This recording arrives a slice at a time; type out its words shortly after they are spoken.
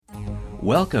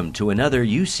Welcome to another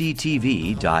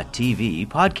UCTV.tv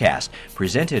podcast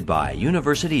presented by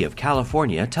University of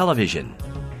California Television.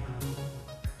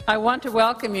 I want to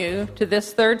welcome you to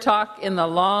this third talk in the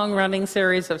long-running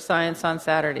series of Science on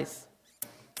Saturdays.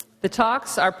 The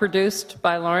talks are produced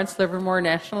by Lawrence Livermore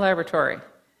National Laboratory,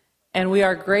 and we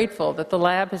are grateful that the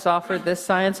lab has offered this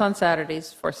Science on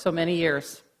Saturdays for so many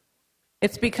years.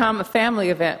 It's become a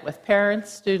family event with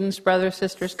parents, students, brothers,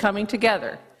 sisters coming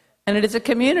together, and it is a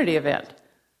community event.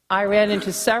 I ran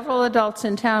into several adults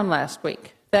in town last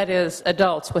week, that is,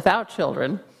 adults without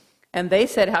children, and they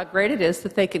said how great it is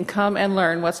that they can come and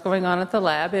learn what's going on at the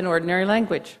lab in ordinary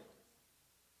language.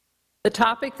 The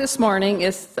topic this morning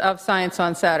of Science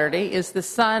on Saturday is the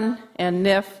sun and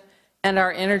NIF and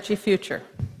our energy future.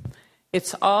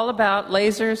 It's all about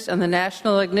lasers and the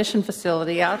National Ignition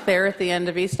Facility out there at the end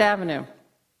of East Avenue.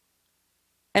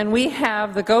 And we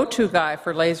have the go-to guy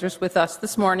for lasers with us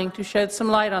this morning to shed some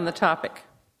light on the topic.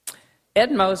 Ed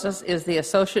Moses is the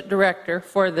Associate Director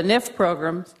for the NIF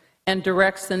programs and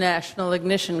directs the National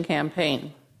Ignition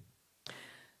Campaign.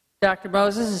 Dr.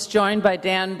 Moses is joined by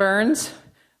Dan Burns,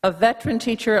 a veteran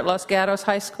teacher at Los Gatos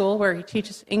High School where he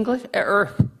teaches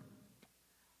Earth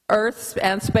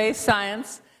and Space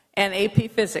Science and AP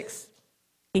Physics.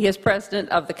 He is president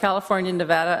of the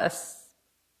California-Nevada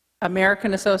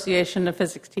American Association of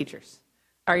Physics Teachers.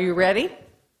 Are you ready?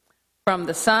 From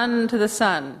the sun to the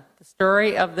sun, the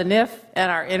story of the NIF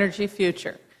and our energy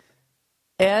future.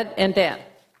 Ed and Dan.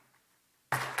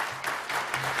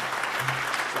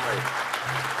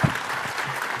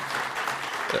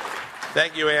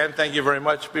 Thank you, Ann. Thank you very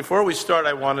much. Before we start,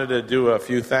 I wanted to do a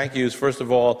few thank yous. First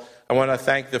of all, I want to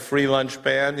thank the Free Lunch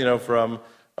Band,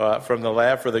 from the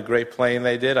lab for the great playing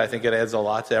they did. I think it adds a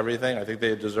lot to everything. I think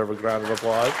they deserve a round of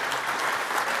applause.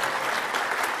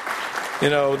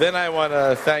 Then I want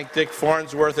to thank Dick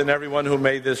Farnsworth and everyone who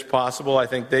made this possible. I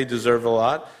think they deserve a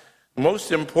lot.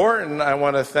 Most important, I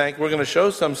want to thank, we're going to show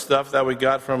some stuff that we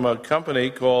got from a company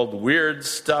called Weird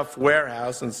Stuff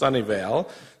Warehouse in Sunnyvale,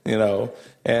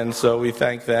 and so we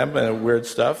thank them and Weird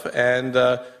Stuff. And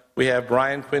we have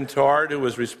Brian Quintard, who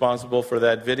was responsible for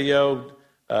that video,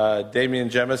 Damon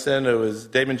Jemison,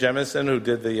 who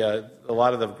did a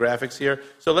lot of the graphics here.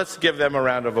 So let's give them a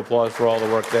round of applause for all the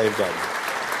work they've done.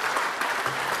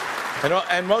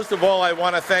 And most of all, I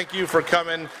want to thank you for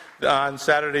coming on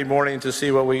Saturday morning to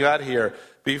see what we got here.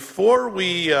 Before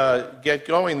we get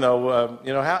going, though,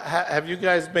 have you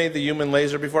guys made the human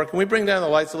laser before? Can we bring down the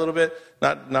lights a little bit?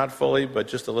 Not fully, but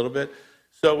just a little bit.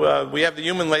 So we have the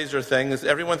human laser thing. Does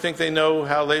everyone think they know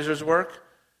how lasers work?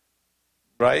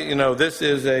 Right? This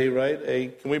is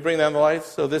can we bring down the lights?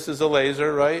 So this is a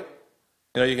laser, right?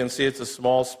 You can see it's a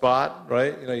small spot,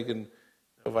 right? You can,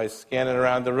 if I scan it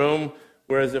around the room.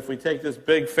 Whereas if we take this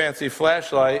big fancy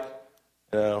flashlight,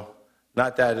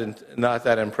 not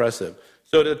that impressive.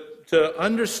 So to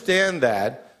understand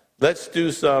that, let's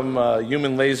do some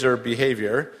human laser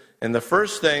behavior. And the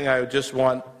first thing I just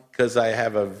want, because I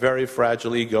have a very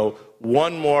fragile ego,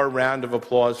 one more round of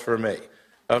applause for me.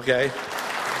 Okay?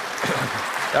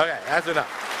 Okay, that's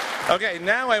enough. Okay,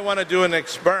 now I want to do an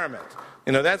experiment.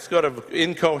 That's sort of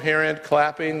incoherent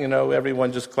clapping,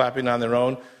 everyone just clapping on their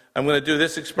own. I'm going to do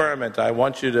this experiment. I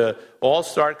want you to all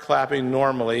start clapping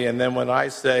normally, and then when I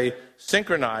say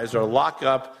synchronize or lock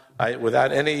up,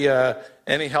 without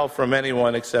any help from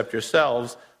anyone except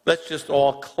yourselves, let's just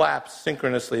all clap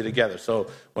synchronously together. So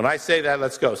when I say that,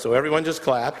 let's go. So everyone just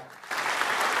clap.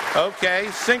 Okay,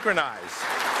 synchronize.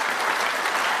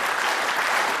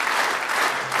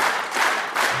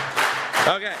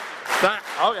 Okay.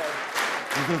 Okay.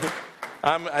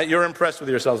 You're impressed with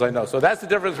yourselves, I know. So that's the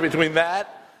difference between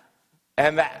that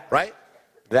and that, right?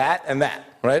 That and that,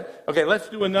 right? Okay, let's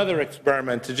do another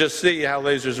experiment to just see how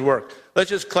lasers work. Let's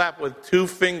just clap with 2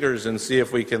 fingers and see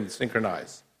if we can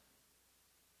synchronize.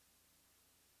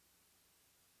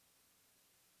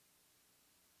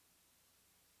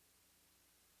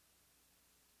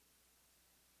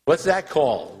 What's that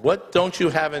called? What don't you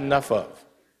have enough of?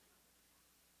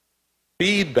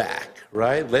 Feedback,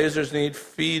 right? Lasers need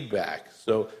feedback.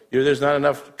 So there's not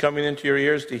enough coming into your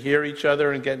ears to hear each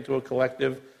other and get into a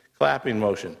collective clapping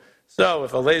motion. So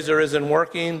if a laser isn't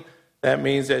working, that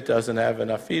means it doesn't have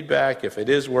enough feedback. If it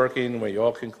is working, where you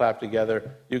all can clap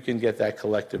together, you can get that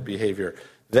collective behavior.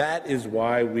 That is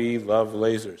why we love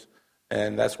lasers.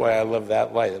 And that's why I love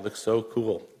that light. It looks so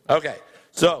cool. Okay,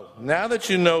 so now that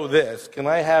you know this, can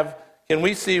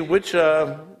we see which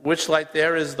light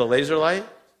there is the laser light?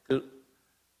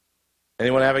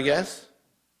 Anyone have a guess?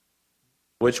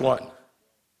 Which one?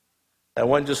 That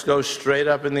one just goes straight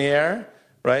up in the air?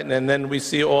 right? And then we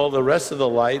see all the rest of the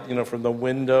light, from the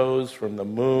windows, from the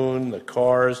moon, the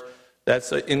cars.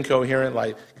 That's an incoherent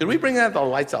light. Could we bring out the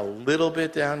lights a little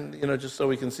bit down, just so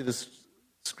we can see the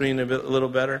screen a little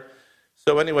better?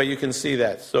 So anyway, you can see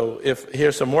that. So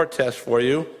here's some more tests for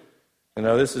you.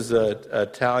 This is an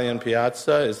Italian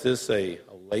piazza. Is this a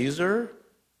laser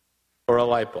or a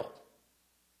light bulb?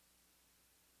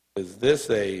 Is this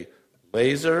a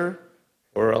laser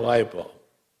or a light bulb?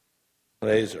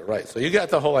 Laser, right. So you got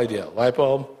the whole idea. Light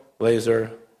bulb,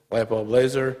 laser,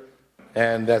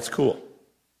 and that's cool.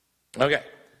 Okay.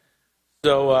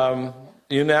 So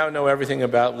you now know everything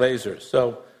about lasers.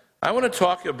 So I want to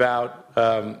talk about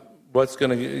what's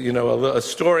going to, a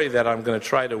story that I'm going to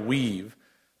try to weave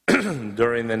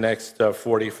during the next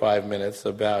 45 minutes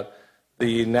about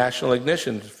the National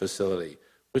Ignition Facility,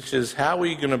 which is how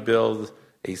we're going to build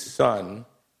a sun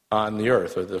on the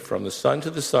Earth, or from the sun to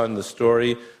the sun, the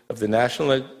story of the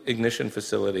National Ignition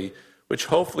Facility, which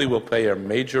hopefully will play a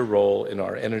major role in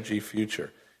our energy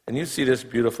future. And you see this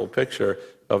beautiful picture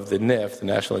of the NIF, the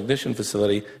National Ignition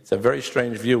Facility. It's a very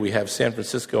strange view. We have San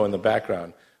Francisco in the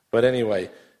background. But anyway,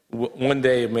 one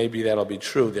day maybe that'll be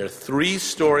true. There are 3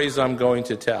 stories I'm going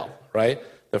to tell, right?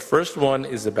 The first one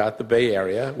is about the Bay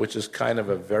Area, which is kind of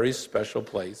a very special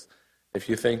place. If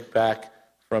you think back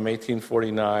from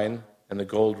 1849 and the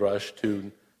gold rush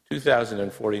to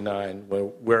 2049,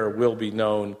 where it will be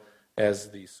known as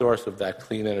the source of that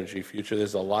clean energy future,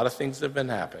 there's a lot of things that have been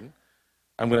happening.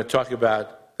 I'm going to talk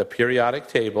about the periodic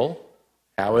table,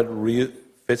 how it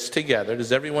fits together.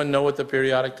 Does everyone know what the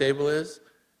periodic table is?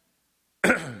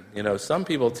 Some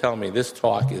people tell me this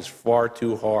talk is far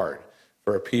too hard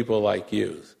for people like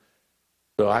you.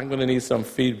 So I'm going to need some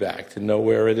feedback to know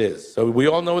where it is. So we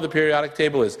all know what the periodic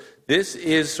table is. This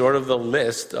is sort of the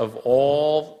list of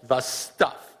all the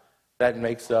stuff that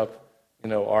makes up,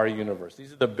 our universe.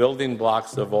 These are the building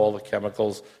blocks of all the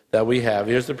chemicals that we have.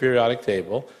 Here's the periodic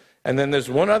table. And then there's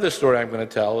one other story I'm going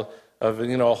to tell of,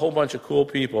 a whole bunch of cool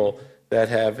people that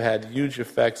have had huge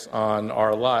effects on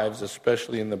our lives,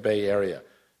 especially in the Bay Area.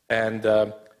 And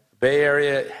Bay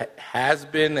Area has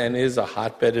been and is a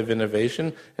hotbed of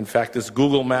innovation. In fact, this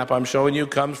Google map I'm showing you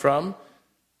comes from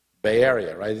Bay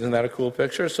Area, right? Isn't that a cool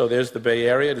picture? So there's the Bay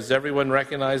Area. Does everyone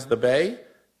recognize the Bay?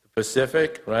 The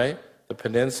Pacific, right? The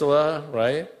peninsula,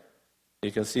 right?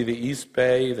 You can see the East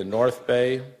Bay, the North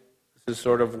Bay. This is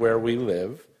sort of where we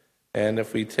live. And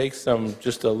if we take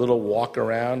just a little walk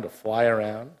around, a fly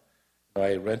around,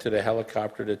 I rented a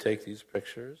helicopter to take these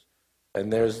pictures.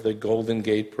 And there's the Golden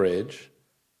Gate Bridge,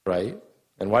 right?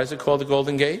 And why is it called the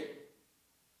Golden Gate?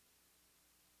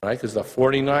 Right, because the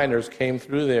 49ers came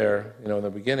through there, in the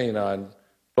beginning on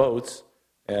boats.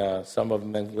 Some of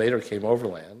them then later came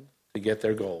overland to get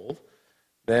their gold.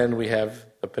 Then we have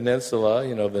the peninsula,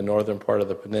 the northern part of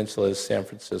the peninsula is San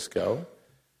Francisco.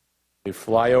 We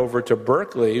fly over to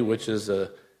Berkeley, which is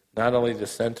not only the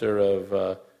center of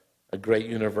a great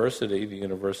university, the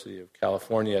University of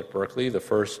California at Berkeley, the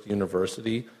first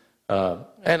university,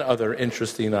 and other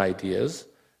interesting ideas,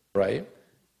 right?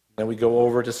 Then we go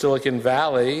over to Silicon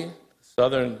Valley,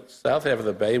 south half of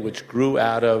the Bay, which grew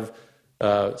out of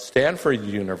Stanford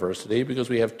University, because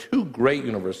we have 2 great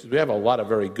universities. We have a lot of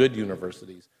very good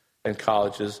universities and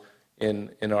colleges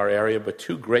in our area, but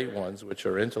 2 great ones, which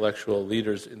are intellectual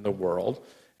leaders in the world.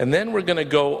 And then we're going to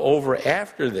go over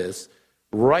after this,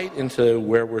 right into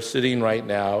where we're sitting right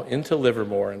now, into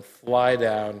Livermore, and fly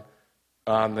down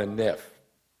on the NIF.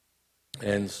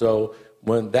 And so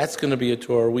that's going to be a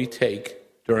tour we take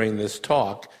during this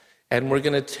talk, and we're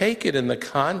going to take it in the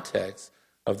context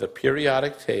of the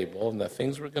periodic table, and the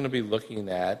things we're going to be looking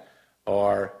at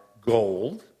are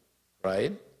gold,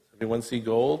 right? Everyone see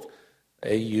gold?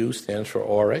 AU stands for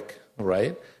auric,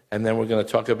 right? And then we're going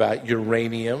to talk about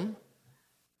uranium,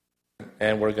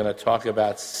 and we're going to talk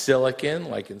about silicon,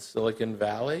 like in Silicon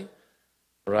Valley,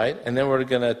 right? And then we're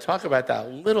going to talk about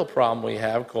that little problem we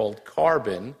have called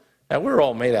carbon. Now, we're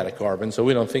all made out of carbon, so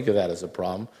we don't think of that as a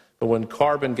problem. But when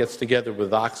carbon gets together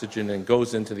with oxygen and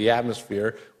goes into the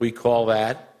atmosphere, we call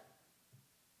that,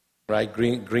 right,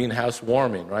 greenhouse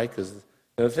warming, right? Because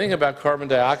the thing about carbon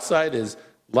dioxide is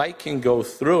light can go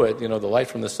through it. The light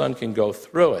from the sun can go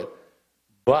through it.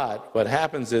 But what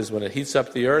happens is when it heats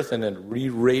up the Earth and then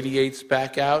re-radiates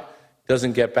back out, it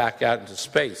doesn't get back out into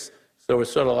space. So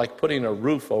it's sort of like putting a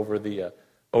roof over the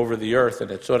Earth, and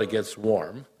it sort of gets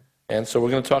warm. And so we're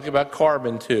going to talk about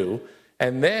carbon, too.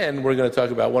 And then we're going to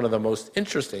talk about one of the most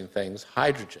interesting things,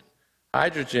 hydrogen.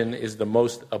 Hydrogen is the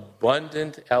most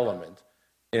abundant element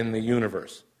in the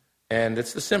universe. And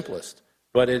it's the simplest,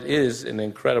 but it is an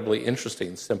incredibly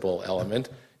interesting, simple element.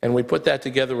 And we put that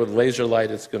together with laser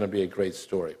light, it's going to be a great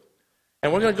story.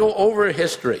 And we're going to go over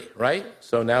history, right?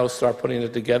 So now start putting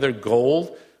it together.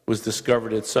 Gold was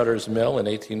discovered at Sutter's Mill in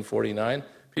 1849.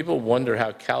 People wonder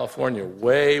how California,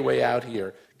 way, way out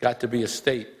here, got to be a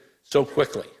state so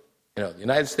quickly. You know, the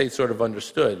United States sort of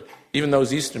understood, even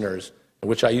those Easterners,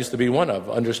 which I used to be one of,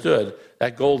 understood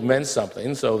that gold meant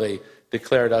something, so they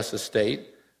declared us a state.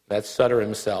 That's Sutter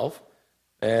himself.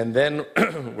 And then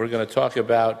we're going to talk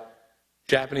about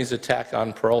Japanese attack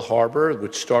on Pearl Harbor,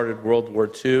 which started World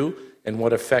War II, and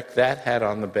what effect that had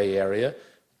on the Bay Area.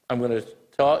 I'm going to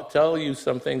tell you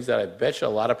some things that I bet you a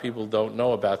lot of people don't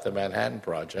know about the Manhattan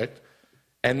Project.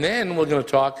 And then we're going to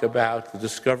talk about the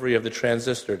discovery of the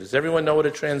transistor. Does everyone know what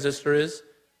a transistor is?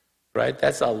 Right?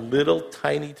 That's a little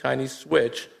tiny, tiny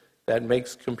switch that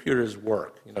makes computers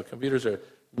work. You know, computers are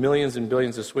millions and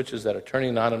billions of switches that are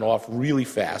turning on and off really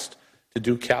fast to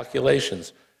do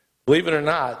calculations. Believe it or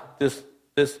not, this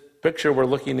picture we're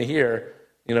looking at here,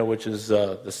 you know, which is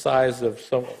the size of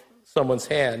someone's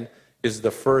hand, is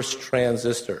the first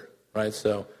transistor, right?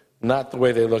 So not the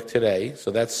way they look today.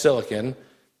 So that's silicon.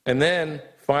 And then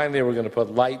finally, we're going to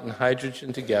put light and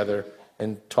hydrogen together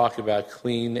and talk about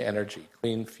clean energy,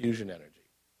 clean fusion energy.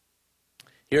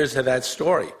 Here's that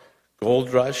story.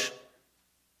 Gold rush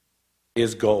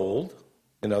is gold.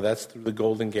 You know, that's through the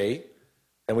Golden Gate.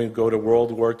 Then we go to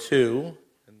World War II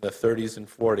in the 30s and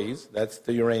 40s. That's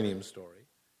the uranium story.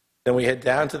 Then we head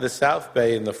down to the South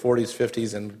Bay in the 40s,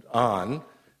 50s, and on.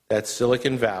 That's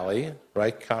Silicon Valley,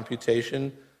 right?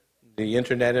 Computation, the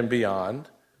internet, and beyond.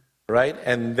 Right?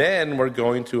 And then we're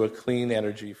going to a clean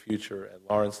energy future at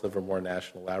Lawrence Livermore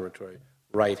National Laboratory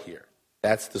right here.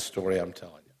 That's the story I'm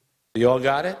telling you. You all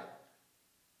got it?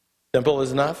 Simple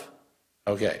as enough?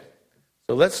 Okay.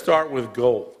 So let's start with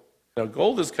gold. You know,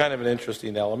 gold is kind of an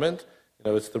interesting element.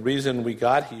 You know, it's the reason we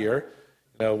got here.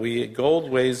 You know, gold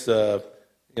weighs,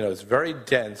 it's very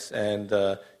dense.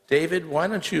 And David, why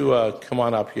don't you come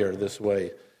on up here this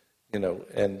way? You know,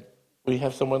 and we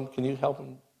have someone. Can you help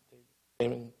him?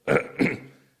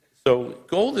 So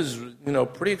gold is,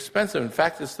 pretty expensive. In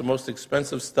fact, it's the most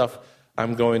expensive stuff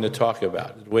I'm going to talk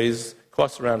about. It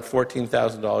costs around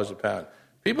 $14,000 a pound.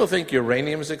 People think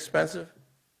uranium is expensive.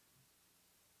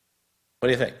 What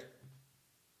do you think?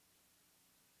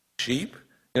 Cheap?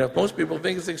 You know, most people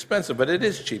think it's expensive, but it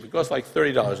is cheap. It costs like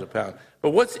 $30 a pound.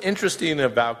 But what's interesting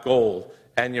about gold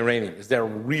and uranium is they're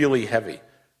really heavy.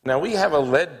 Now we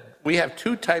have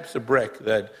two types of brick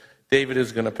that David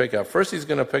is going to pick up. First, he's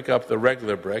going to pick up the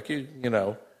regular brick. You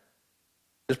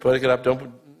just put it up.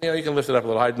 You can lift it up a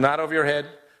little high, not over your head,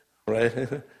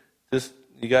 right? Just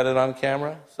you got it on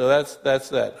camera. So that's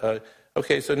that.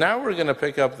 Okay, so now we're going to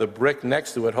pick up the brick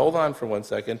next to it. Hold on for 1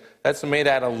 second. That's made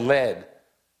out of lead.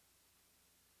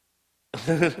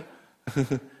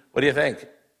 What do you think?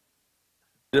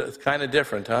 It's kind of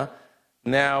different, huh?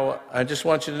 Now, I just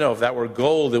want you to know, if that were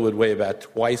gold, it would weigh about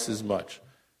twice as much.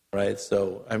 Right,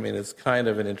 so, I mean, it's kind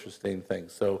of an interesting thing.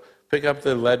 So, pick up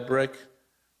the lead brick.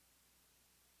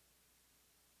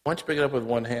 Why don't you pick it up with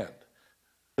one hand?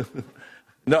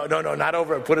 No, not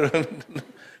over it. Put it on.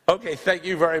 Okay, thank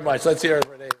you very much. Let's hear it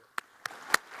for David.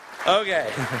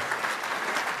 Okay.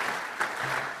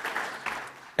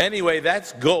 Anyway,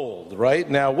 that's gold, right?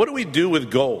 Now, what do we do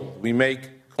with gold? We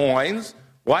make coins.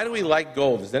 Why do we like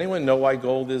gold? Does anyone know why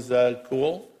gold is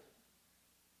cool?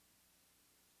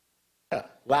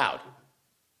 Loud.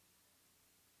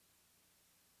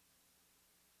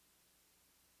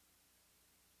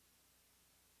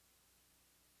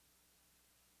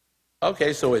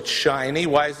 Okay, so it's shiny.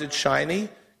 Why is it shiny?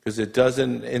 Because it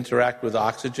doesn't interact with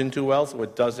oxygen too well, so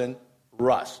it doesn't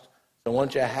rust. So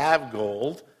once you have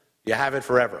gold, you have it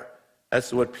forever.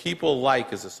 That's what people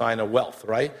like as a sign of wealth,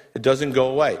 right? It doesn't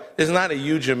go away. There's not a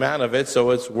huge amount of it, so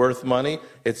it's worth money.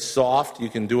 It's soft. You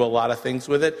can do a lot of things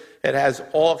with it. It has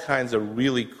all kinds of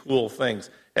really cool things.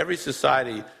 Every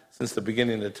society since the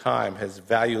beginning of time has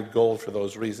valued gold for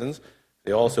those reasons.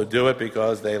 They also do it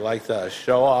because they like to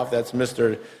show off. That's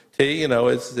Mr. T.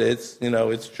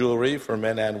 It's jewelry for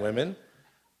men and women.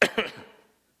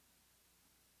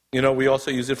 We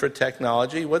also use it for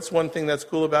technology. What's one thing that's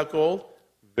cool about gold?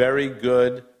 Very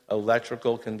good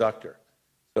electrical conductor.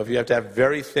 So if you have to have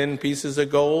very thin pieces of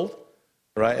gold,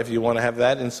 right, if you want to have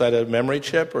that inside a memory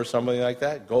chip or something like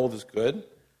that, gold is good.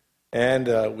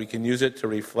 And we can use it to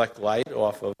reflect light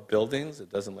off of buildings. It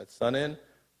doesn't let sun in.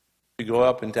 If you go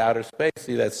up into outer space,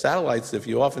 see that satellites, if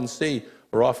you often see,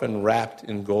 are often wrapped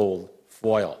in gold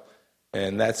foil.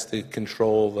 And that's to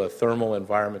control the thermal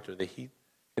environment or the heat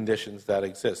conditions that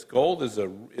exist. Gold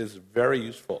is very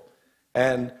useful.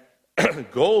 And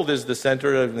gold is the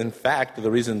center of, in fact,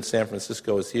 the reason San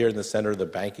Francisco is here in the center of the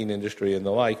banking industry and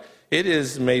the like it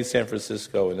has made San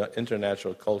Francisco an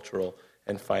international cultural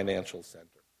and financial center.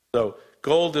 So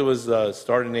gold, it was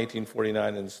started in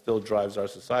 1849 and still drives our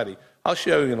society. I'll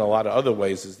show you in a lot of other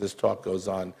ways as this talk goes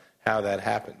on how that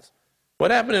happens.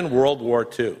 What happened in World War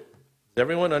II? Does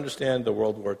everyone understand the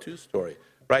World War II story?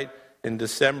 Right? In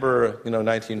December,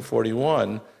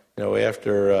 1941,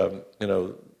 after,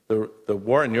 the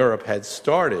war in Europe had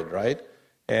started, right?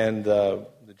 And the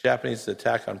Japanese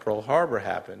attack on Pearl Harbor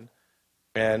happened.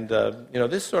 And,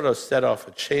 this sort of set off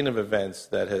a chain of events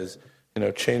that has,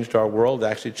 changed our world,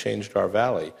 actually changed our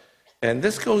valley. And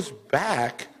this goes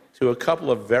back to a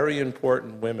couple of very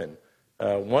important women.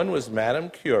 One was Madame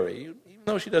Curie, even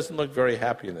though she doesn't look very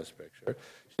happy in this picture.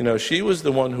 She was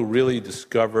the one who really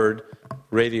discovered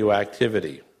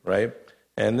radioactivity, right?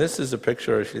 And this is a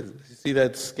picture. You see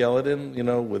that skeleton,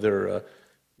 with her,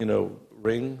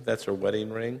 ring? That's her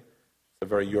wedding ring. It's a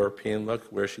very European look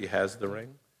where she has the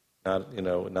ring,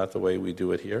 not the way we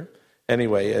do it here.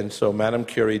 Anyway, and so Madame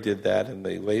Curie did that in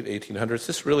the late 1800s.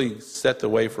 This really set the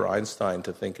way for Einstein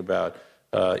to think about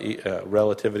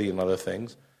relativity and other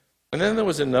things. And then there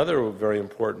was another very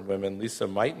important woman, Lise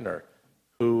Meitner,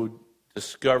 who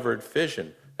discovered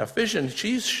fission. Now, fission,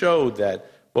 she showed that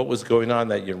what was going on,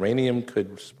 that uranium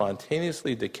could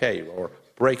spontaneously decay or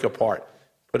break apart,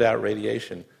 put out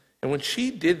radiation. And when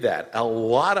she did that, a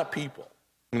lot of people,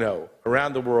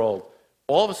 around the world,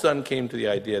 all of a sudden came to the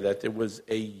idea that there was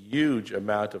a huge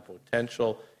amount of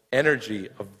potential energy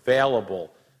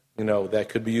available, that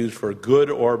could be used for good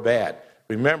or bad.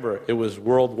 Remember, it was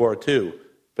World War II.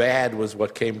 Bad was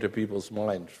what came to people's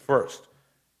minds first.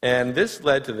 And this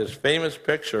led to this famous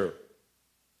picture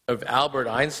of Albert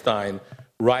Einstein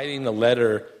writing a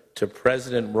letter to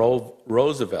President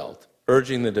Roosevelt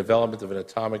urging the development of an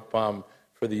atomic bomb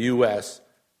for the U.S.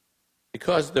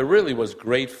 because there really was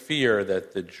great fear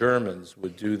that the Germans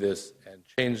would do this and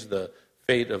change the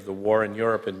fate of the war in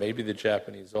Europe and maybe the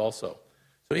Japanese also.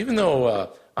 So even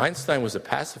though Einstein was a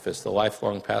pacifist, a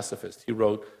lifelong pacifist, he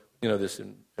wrote this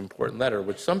important letter,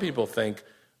 which some people think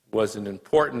was an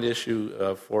important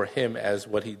issue for him as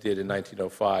what he did in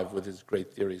 1905 with his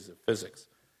great theories of physics.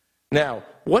 Now,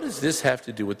 what does this have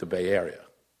to do with the Bay Area?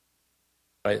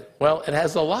 Right? Well, it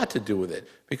has a lot to do with it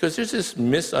because there's this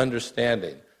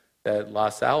misunderstanding that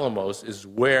Los Alamos is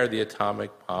where the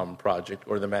atomic bomb project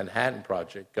or the Manhattan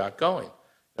Project got going.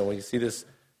 And when you see this,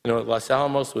 Los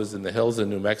Alamos was in the hills of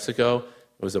New Mexico.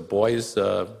 It was a boys'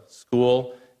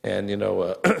 school, and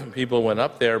people went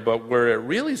up there. But where it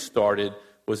really started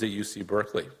was at UC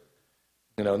Berkeley.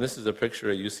 And this is a picture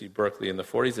of UC Berkeley in the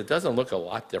 40s. It doesn't look a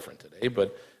lot different today,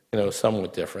 but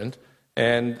somewhat different.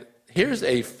 And here's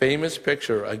a famous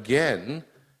picture again.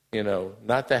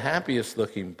 Not the happiest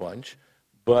looking bunch,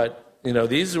 but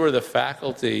these were the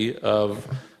faculty of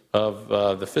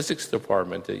the physics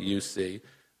department at UC.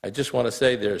 I just want to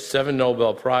say there's 7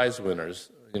 Nobel Prize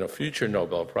winners, future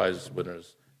Nobel Prize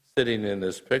winners, sitting in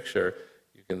this picture.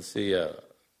 You can see,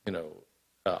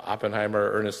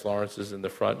 Oppenheimer, Ernest Lawrence is in the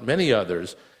front, many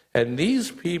others. And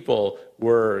these people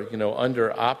were,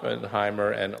 under Oppenheimer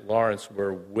and Lawrence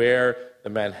were where the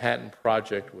Manhattan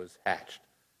Project was hatched.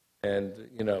 And,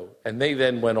 and they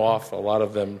then went off, a lot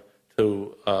of them,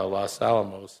 to Los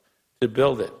Alamos to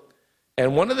build it.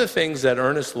 And one of the things that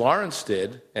Ernest Lawrence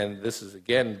did, and this is,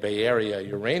 again, Bay Area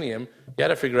uranium, he had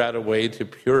to figure out a way to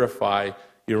purify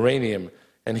uranium.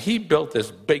 And he built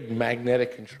this big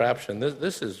magnetic contraption.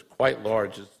 This is quite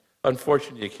large.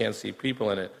 Unfortunately, you can't see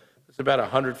people in it. It's about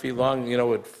 100 feet long. It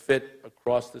would fit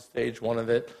across the stage, one of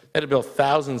it. They had to build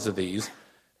thousands of these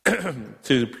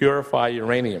to purify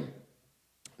uranium.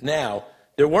 Now,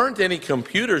 there weren't any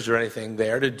computers or anything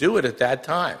there to do it at that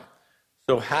time.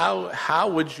 So how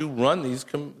would you run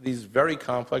these very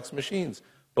complex machines?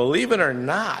 Believe it or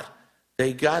not,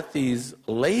 they got these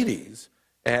ladies,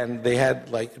 and they had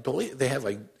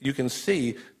you can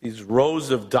see these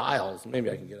rows of dials. Maybe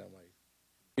I can get on my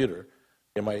computer,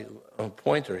 get my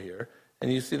pointer here,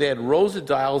 and you see they had rows of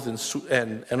dials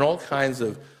and all kinds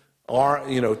of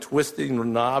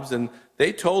twisting knobs, and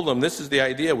they told them, this is the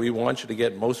idea. We want you to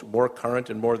get more current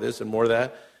and more this and more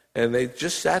that. And they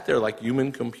just sat there like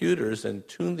human computers and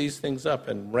tuned these things up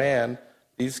and ran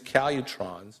these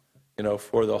calutrons,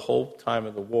 for the whole time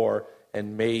of the war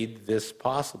and made this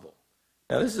possible.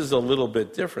 Now, this is a little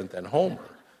bit different than Homer.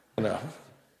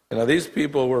 These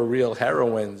people were real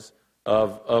heroines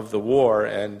of the war,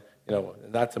 and,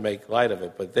 not to make light of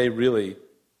it, but they really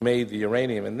made the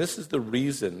uranium. And this is the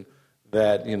reason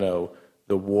that,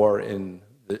 the war in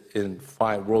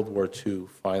World War II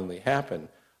finally happened.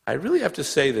 I really have to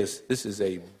say this is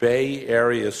a Bay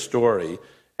Area story,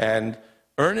 and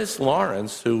Ernest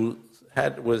Lawrence, who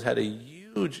had a huge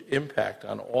huge impact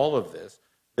on all of this,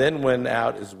 then went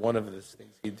out as one of the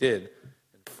things he did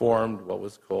and formed what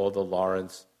was called the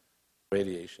Lawrence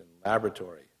Radiation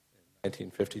Laboratory in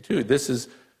 1952. This is,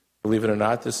 believe it or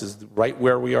not, this is right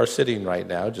where we are sitting right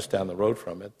now, just down the road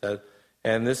from it.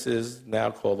 And this is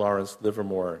now called Lawrence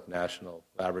Livermore National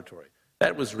Laboratory.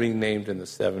 That was renamed in the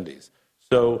 70s.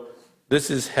 So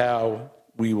this is how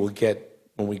we will get,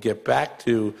 when we get back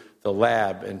to the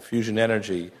lab and fusion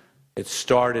energy, it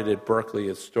started at Berkeley,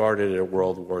 it started at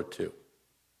World War II.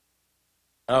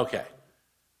 Okay,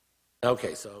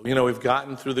 so, we've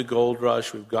gotten through the gold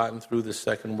rush, we've gotten through the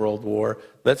Second World War.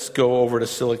 Let's go over to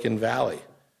Silicon Valley. Does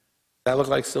that look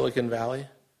like Silicon Valley?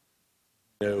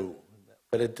 No,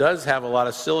 but it does have a lot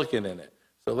of silicon in it.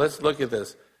 So let's look at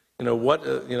this.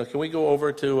 Can we go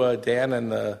over to Dan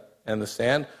and the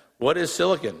sand? What is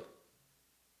silicon?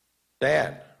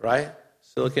 Sand, right?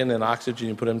 Silicon and oxygen,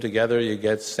 you put them together, you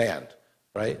get sand,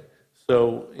 right?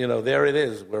 So, there it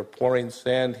is. We're pouring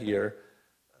sand here.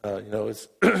 It's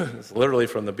it's literally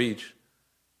from the beach.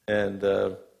 And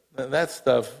that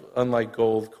stuff, unlike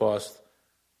gold, costs,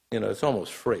 it's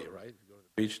almost free, right? If you go to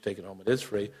the beach, take it home, it is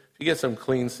free. If you get some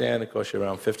clean sand, it costs you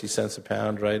around 50 cents a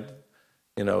pound, right?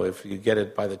 If you get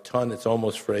it by the ton, it's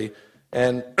almost free.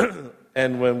 And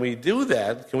and when we do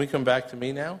that, can we come back to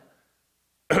me now?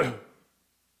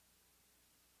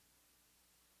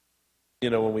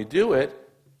 When we do it,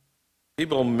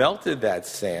 people melted that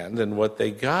sand, and what they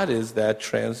got is that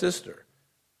transistor,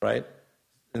 right?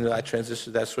 And that transistor,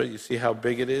 that's what you see how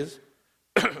big it is?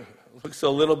 Looks a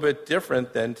little bit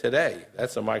different than today.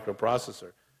 That's a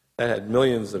microprocessor. That had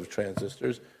millions of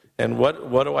transistors. And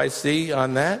what do I see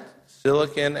on that?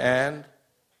 Silicon and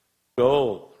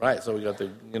gold. Right, so we got the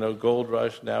gold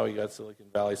rush, now we got Silicon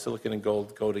Valley. Silicon and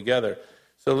gold go together.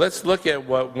 So let's look at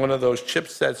what one of those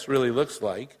chipsets really looks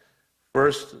like.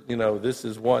 First, this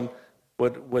is one.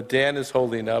 What Dan is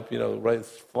holding up, right,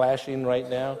 it's flashing right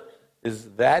now, let's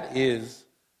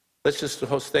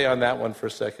just stay on that one for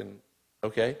a second,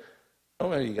 okay? Oh,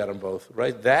 maybe you got them both,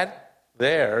 right? That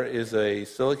there is a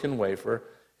silicon wafer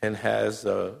and has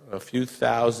a few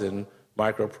thousand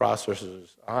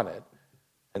microprocessors on it,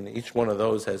 and each one of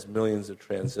those has millions of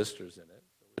transistors in it.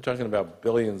 So we're talking about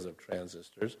billions of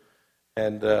transistors,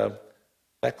 and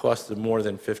that costed more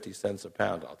than 50 cents a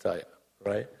pound, I'll tell you,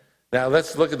 right? Now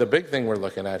let's look at the big thing we're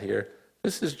looking at here.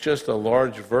 This is just a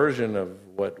large version of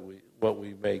what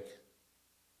we make,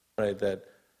 right? That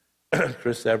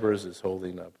Chris Ebers is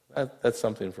holding up. That's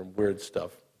something from Weird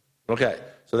Stuff. Okay,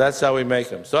 so that's how we make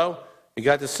them. So you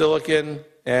got the silicon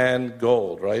and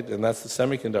gold, right? And that's the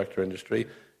semiconductor industry.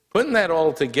 Putting that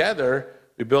all together,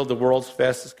 we build the world's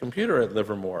fastest computer at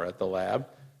Livermore at the lab.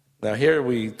 Now here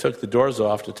we took the doors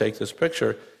off to take this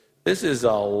picture. This is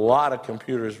a lot of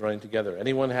computers running together.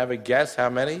 Anyone have a guess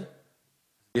how many?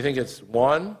 You think it's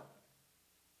 1,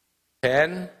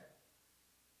 10,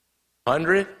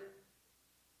 100,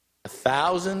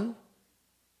 1,000,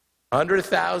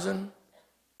 100,000?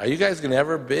 Are you guys going to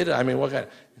ever bid? I mean, what kind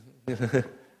of...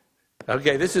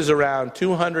 Okay, this is around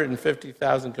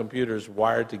 250,000 computers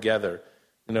wired together,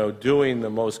 doing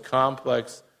the most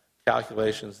complex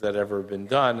calculations that ever been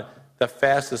done, the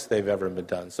fastest they've ever been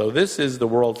done. So this is the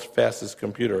world's fastest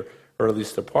computer, or at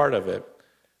least a part of it.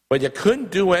 But you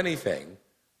couldn't do anything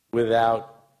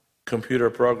without computer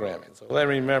programming. So let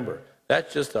me remember,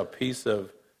 that's just a piece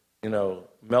of,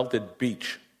 melted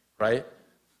beach, right?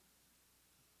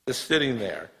 Just sitting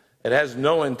there. It has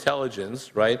no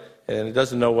intelligence, right? And it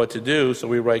doesn't know what to do, so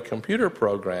we write computer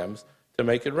programs to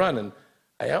make it run. And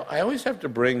I always have to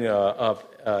bring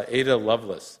up Ada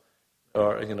Lovelace,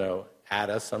 or,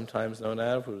 Ada, sometimes known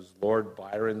as, who's Lord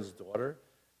Byron's daughter.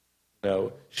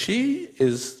 She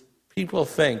is, people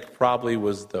think, probably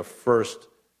was the first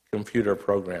computer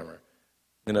programmer.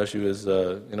 She was,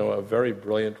 a very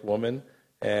brilliant woman,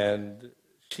 and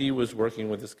she was working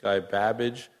with this guy,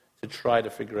 Babbage, to try to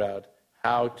figure out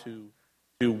how to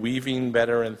do weaving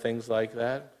better and things like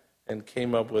that, and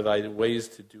came up with ways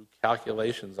to do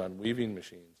calculations on weaving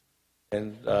machines.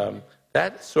 And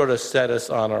that sort of set us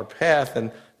on our path.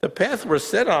 And the path we're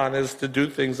set on is to do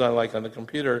things on the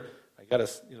computer.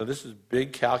 This is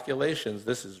big calculations.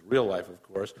 This is real life, of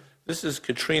course. This is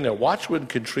Katrina. Watch when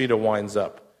Katrina winds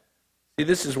up. See,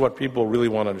 this is what people really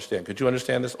want to understand. Could you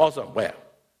understand this? Also, wham,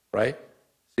 right?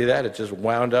 See that? It just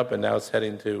wound up, and now it's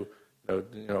heading to,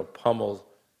 pummel,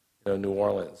 New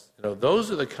Orleans.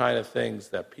 Those are the kind of things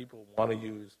that people want to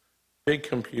use big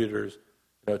computers,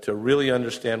 to really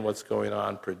understand what's going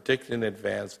on, predict in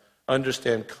advance,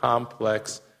 understand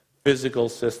complex physical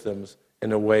systems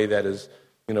in a way that is,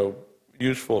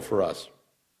 useful for us.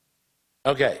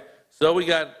 Okay, so we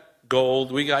got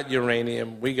gold, we got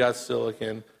uranium, we got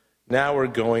silicon. Now we're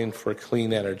going for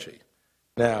clean energy.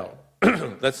 Now,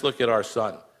 let's look at our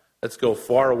sun. Let's go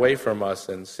far away from us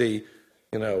and see,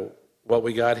 what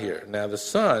we got here. Now, the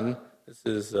sun, this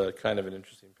is kind of an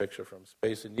interesting picture from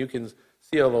space, and you can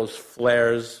see all those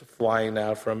flares flying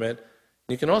out from it.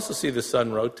 You can also see the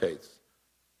sun rotates.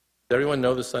 Does everyone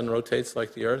know the sun rotates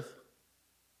like the Earth?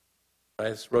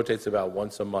 Right? It rotates about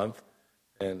once a month,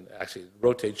 and actually it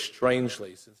rotates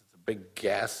strangely since it's a big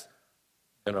gas,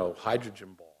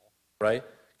 hydrogen ball, right?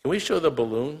 Can we show the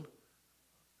balloon?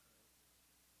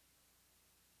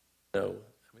 No.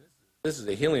 This is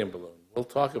a helium balloon. We'll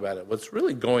talk about it. What's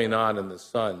really going on in the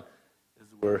sun is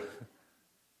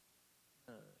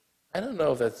I don't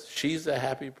know if she's a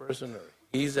happy person or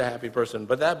he's a happy person,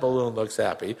 but that balloon looks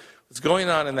happy. What's going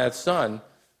on in that sun,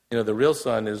 the real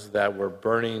sun is that we're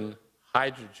burning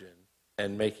hydrogen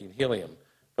and making helium.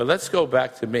 But let's go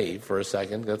back to me for a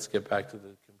second. Let's get back to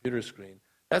the computer screen.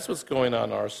 That's what's going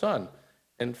on in our sun.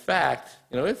 In fact,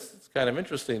 it's kind of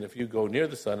interesting if you go near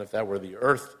the sun, if that were the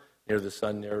Earth near the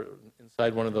sun,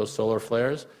 inside one of those solar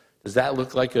flares, does that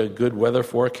look like a good weather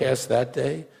forecast that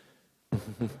day?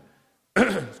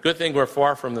 It's a good thing we're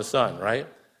far from the sun, right?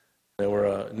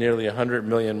 We're nearly 100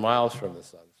 million miles from the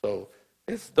sun. So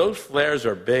those flares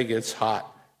are big, it's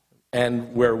hot.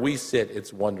 And where we sit,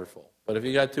 it's wonderful. But if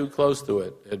you got too close to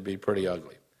it, it'd be pretty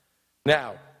ugly.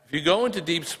 Now, if you go into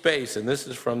deep space, and this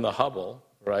is from the Hubble,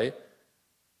 right?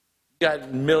 You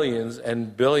got millions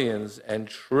and billions and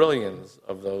trillions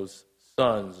of those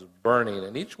suns burning.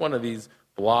 And each one of these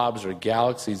blobs or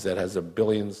galaxies that has a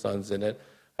billion suns in it,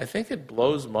 I think it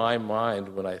blows my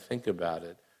mind when I think about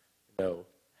it,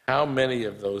 how many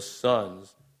of those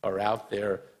suns are out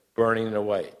there burning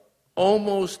away.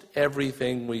 Almost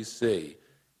everything we see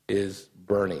is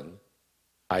burning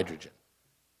hydrogen.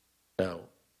 Now,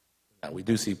 we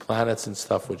do see planets and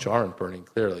stuff which aren't burning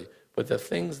clearly, but the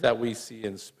things that we see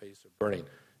in space are burning.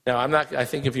 Now, I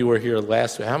think if you were here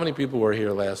last week, how many people were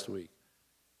here last week?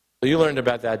 So you learned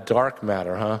about that dark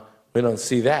matter, huh? We don't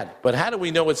see that. But how do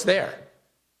we know it's there?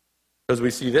 Because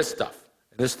we see this stuff,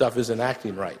 and this stuff isn't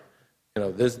acting right.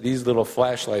 These little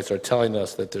flashlights are telling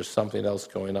us that there's something else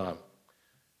going on.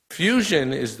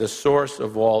 Fusion is the source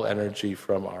of all energy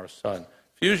from our sun.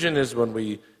 Fusion is when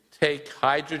we take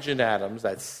hydrogen atoms,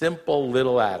 that simple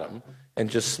little atom, and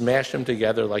just smash them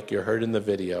together like you heard in the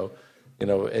video,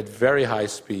 at very high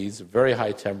speeds, very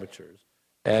high temperatures,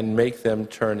 and make them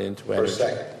turn into energy.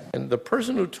 And the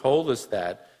person who told us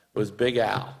that was Big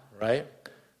Al, right?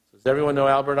 So does everyone know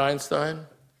Albert Einstein?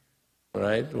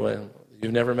 Right? Well,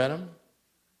 you've never met him?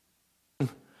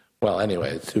 Well,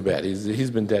 anyway, it's too bad.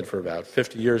 He's been dead for about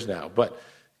 50 years now. But,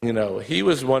 he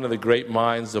was one of the great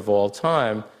minds of all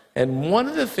time. And one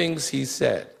of the things he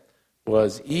said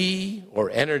was E, or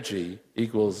energy,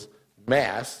 equals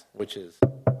mass, which is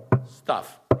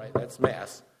stuff, right? That's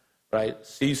mass, right?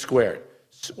 C squared.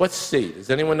 What's C? Does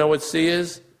anyone know what C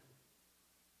is?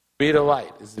 Speed of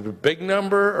light. Is it a big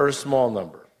number or a small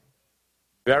number?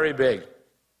 Very big.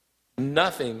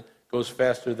 Nothing goes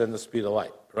faster than the speed of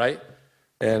light, right?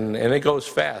 And it goes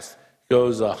fast. It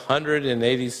goes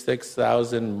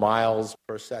 186,000 miles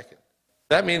per second.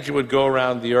 That means you would go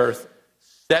around the Earth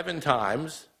 7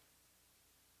 times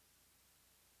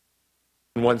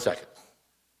in 1 second,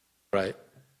 right?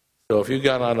 So if you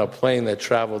got on a plane that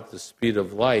traveled the speed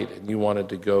of light and you wanted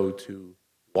to go to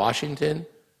Washington,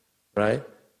 right,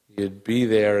 you'd be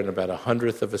there in about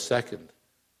 100th of a second.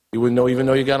 You wouldn't even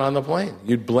know you got on the plane.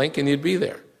 You'd blink and you'd be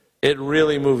there. It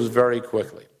really moves very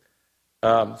quickly.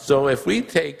 So if we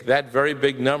take that very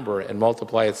big number and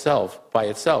multiply itself by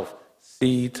itself,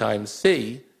 C times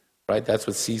C, right, that's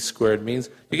what C squared means,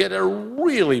 you get a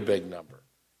really big number.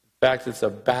 In fact, it's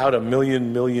about 1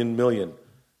 million.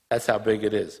 That's how big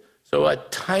it is. So a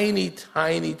tiny,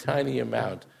 tiny, tiny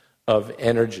amount of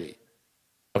energy,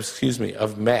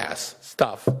 of mass,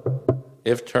 stuff,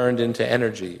 if turned into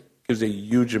energy, gives a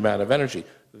huge amount of energy.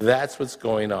 That's what's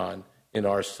going on in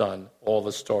our sun, all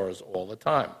the stars, all the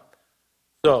time.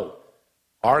 So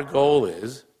our goal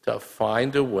is to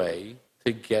find a way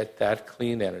to get that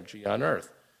clean energy on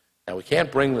Earth. Now, we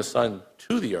can't bring the sun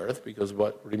to the Earth because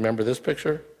remember this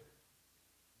picture?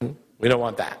 We don't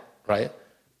want that, right?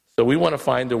 So we want to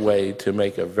find a way to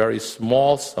make a very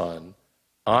small sun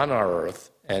on our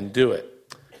Earth and do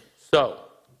it. So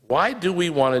why do we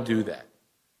want to do that?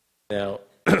 Now,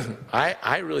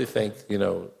 I really think,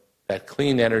 that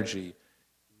clean energy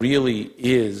really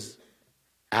is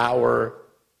our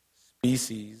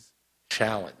species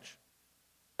challenge.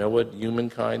 You know what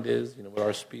humankind is? You know what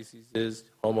our species is?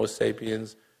 Homo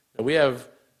sapiens. And we have,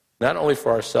 not only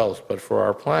for ourselves, but for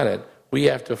our planet, we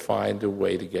have to find a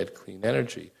way to get clean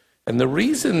energy. And the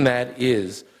reason that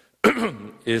is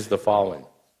the following.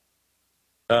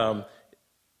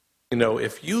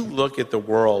 If you look at the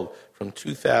world from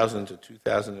 2000 to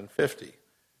 2050,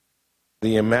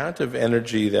 the amount of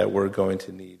energy that we're going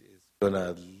to need is going to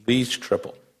at least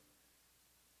triple.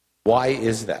 Why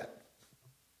is that?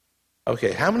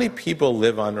 Okay, how many people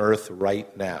live on Earth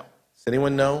right now? Does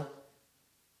anyone know?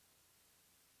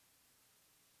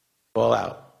 All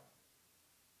out.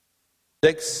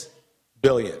 6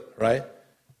 billion, right?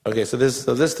 Okay, so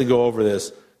this to go over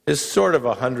this, there's sort of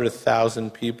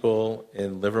 100,000 people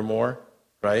in Livermore,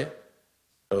 right?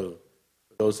 So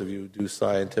for those of you who do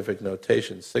scientific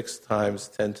notation, 6 times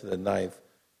 10 to the 9th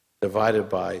divided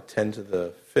by 10 to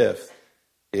the 5th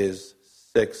is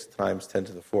 6 times 10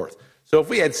 to the 4th. So if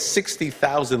we had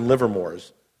 60,000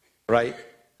 Livermores, right,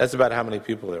 that's about how many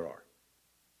people there are.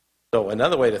 So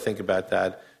another way to think about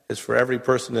that is for every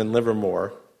person in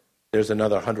Livermore, there's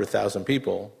another 100,000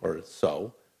 people or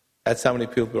so. That's how many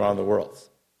people are in the world.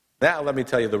 Now let me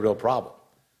tell you the real problem.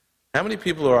 How many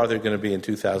people are there going to be in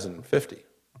 2050?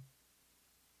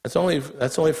 That's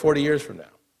only 40 years from now.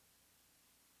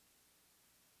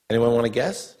 Anyone want to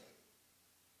guess?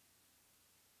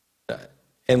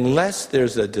 Unless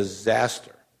there's a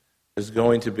disaster, there's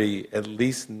going to be at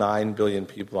least 9 billion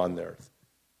people on the earth.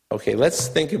 Okay, let's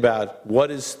think about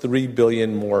what is 3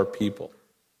 billion more people.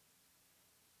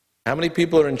 How many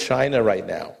people are in China right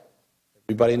now?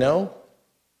 Everybody know?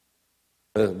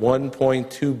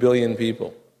 1.2 billion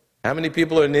people. How many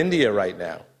people are in India right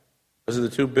now? Those are the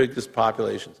 2 biggest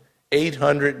populations.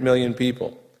 800 million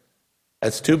people.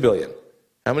 That's 2 billion.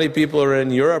 How many people are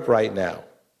in Europe right now?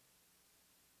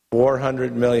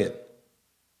 400 million.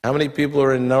 How many people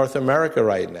are in North America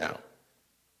right now?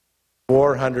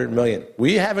 400 million.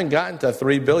 We haven't gotten to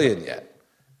 3 billion yet.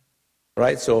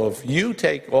 Right? So if you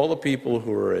take all the people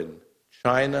who are in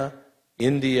China,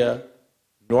 India,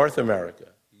 North America,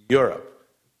 Europe,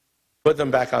 put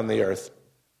them back on the earth,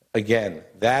 again,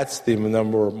 that's the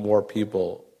number of more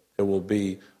people there will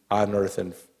be on earth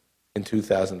in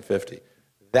 2050.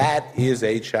 That is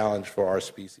a challenge for our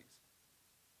species.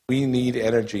 We need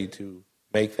energy to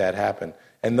make that happen.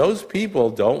 And those people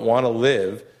don't want to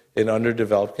live in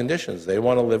underdeveloped conditions. They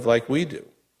want to live like we do.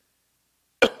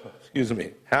 Excuse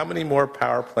me. How many more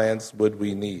power plants would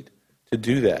we need to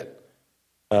do that?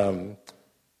 How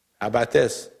about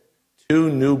this? 2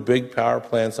 new big power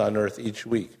plants on Earth each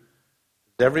week.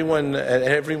 Does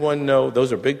everyone know,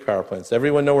 those are big power plants.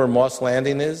 Everyone know where Moss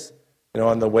Landing is?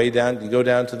 On the way down, you go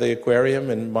down to the aquarium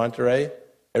in Monterey.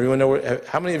 Everyone know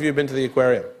how many of you have been to the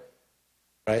aquarium?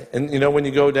 Right? And when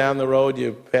you go down the road,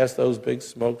 you pass those big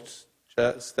smoke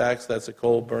stacks. That's a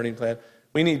coal burning plant.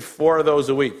 We need 4 of those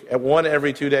a week, at 1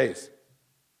 every 2 days.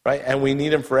 Right? And we need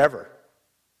them forever.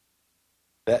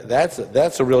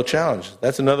 That's a real challenge.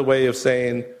 That's another way of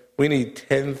saying we need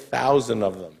 10,000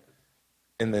 of them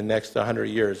in the next 100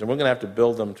 years. And we're going to have to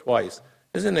build them twice.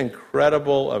 This is an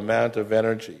incredible amount of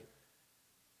energy.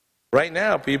 Right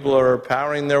now, people are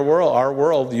powering our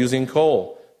world, using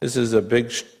coal. This is a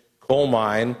big coal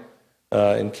mine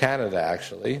in Canada,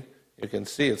 actually. You can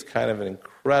see it's kind of an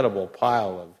incredible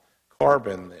pile of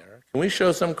carbon there. Can we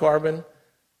show some carbon?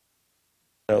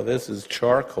 No, this is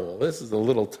charcoal. This is a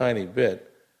little tiny bit.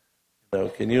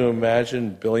 Can you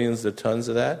imagine billions of tons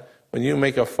of that? When you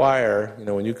make a fire,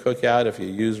 when you cook out, if you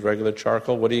use regular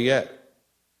charcoal, what do you get?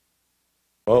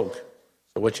 Smoke.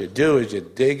 So what you do is you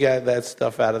dig that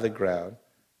stuff out of the ground.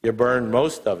 You burn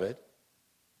most of it,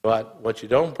 but what you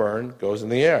don't burn goes in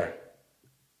the air.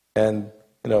 And,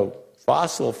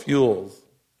 fossil fuels,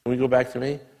 can we go back to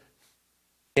me?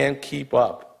 Can't keep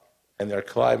up, and their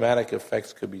climatic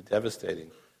effects could be devastating.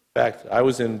 In fact, I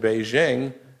was in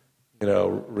Beijing,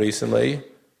 recently,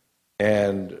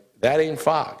 and that ain't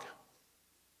fog.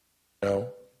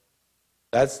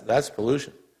 That's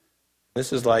pollution.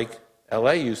 This is like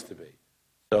LA used to be.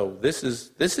 So this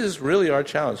is really our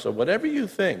challenge. So whatever you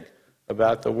think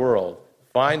about the world,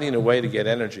 finding a way to get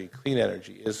energy, clean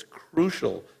energy, is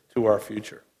crucial to our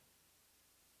future.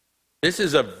 This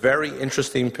is a very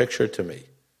interesting picture to me.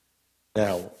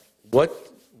 Now,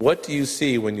 what do you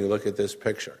see when you look at this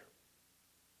picture?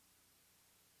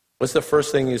 What's the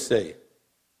first thing you see?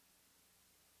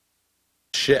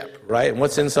 Ship, right? And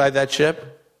what's inside that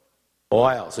ship?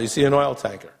 Oil. So you see an oil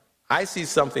tanker. I see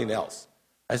something else.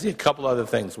 I see a couple other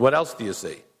things. What else do you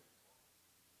see?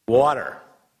 Water,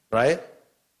 right?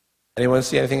 Anyone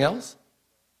see anything else?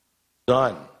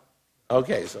 Sun.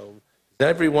 Okay, so does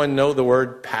everyone know the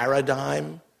word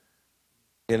paradigm?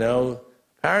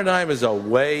 Paradigm is a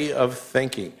way of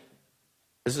thinking.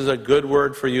 This is a good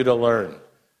word for you to learn.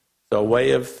 So a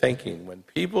way of thinking. When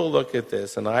people look at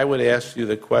this, and I would ask you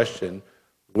the question,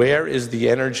 where is the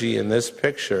energy in this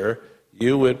picture?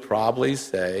 You would probably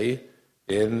say,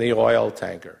 in the oil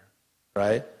tanker,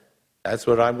 right? That's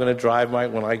what I'm going to drive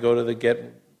when I go to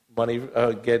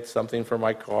get something for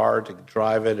my car to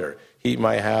drive it or heat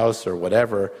my house or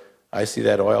whatever. I see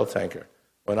that oil tanker.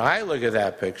 When I look at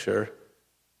that picture,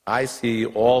 I see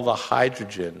all the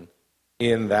hydrogen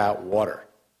in that water.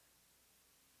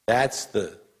 That's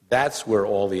where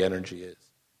all the energy is.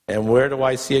 And where do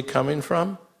I see it coming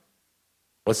from?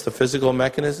 What's the physical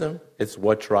mechanism? It's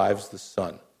what drives the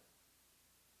sun.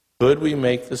 Could we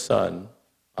make the sun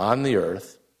on the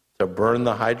earth to burn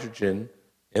the hydrogen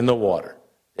in the water?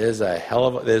 There's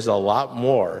a lot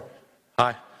more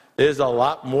hydrogen, there's a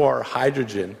lot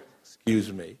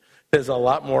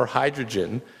more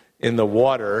hydrogen in the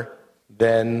water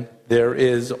than there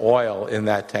is oil in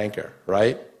that tanker,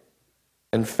 right?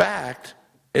 In fact,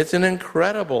 it's an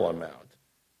incredible amount.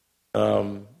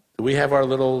 Do we have our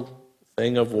little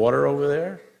thing of water over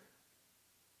there?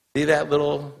 See that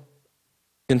little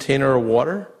container of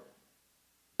water?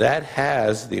 That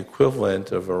has the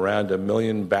equivalent of around 1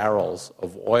 million barrels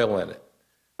of oil in it.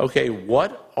 Okay,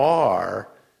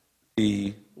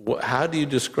 how do you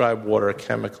describe water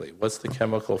chemically? What's the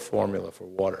chemical formula for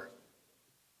water?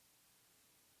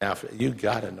 Now, you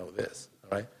got to know this, all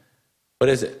right? What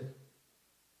is it?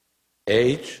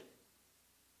 H-O,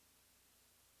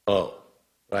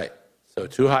 right? So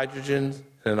 2 hydrogens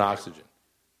and an oxygen.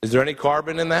 Is there any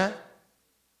carbon in that?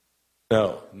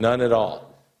 No, none at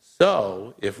all.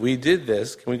 So if we did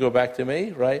this, can we go back to me,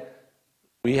 right?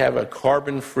 We have a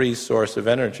carbon-free source of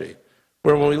energy.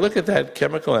 Where when we look at that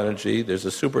chemical energy, there's a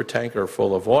supertanker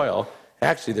full of oil.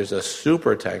 Actually, there's a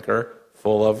supertanker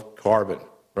full of carbon,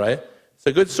 right? It's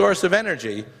a good source of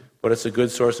energy, but it's a good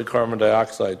source of carbon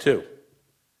dioxide too.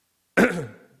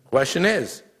 Question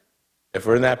is, if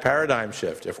we're in that paradigm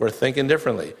shift, if we're thinking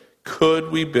differently,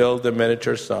 could we build a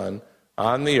miniature sun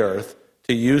on the earth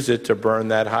to use it to burn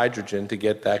that hydrogen to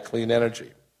get that clean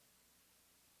energy?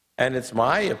 And it's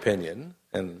my opinion,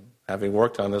 and having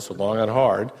worked on this long and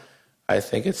hard, I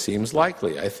think it seems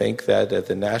likely. I think that at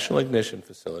the National Ignition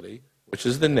Facility, which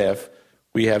is the NIF,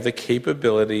 we have the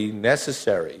capability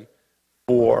necessary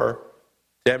for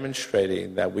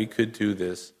demonstrating that we could do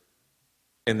this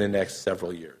in the next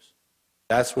several years.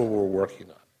 That's what we're working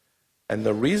on. And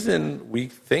the reason we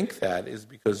think that is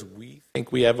because we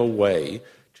think we have a way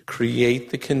to create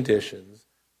the conditions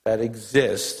that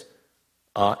exist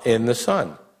in the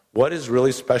sun. What is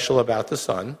really special about the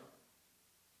sun?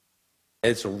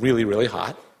 It's really, really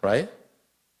hot, right?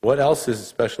 What else is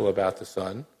special about the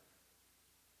sun?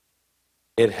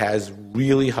 It has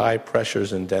really high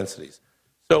pressures and densities.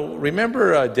 So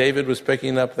remember David was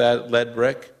picking up that lead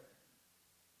brick?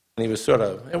 And he was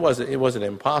it wasn't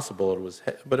impossible,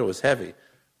 but it was heavy.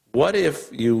 What if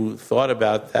you thought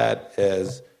about that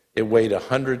as it weighed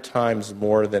 100 times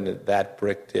more than that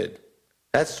brick did?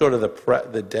 That's sort of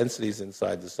the densities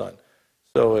inside the sun.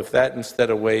 So if that, instead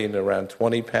of weighing around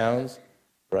 20 pounds,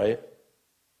 right,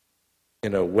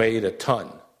 weighed a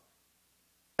ton.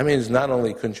 I mean, it's not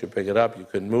only couldn't you pick it up, you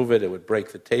couldn't move it, it would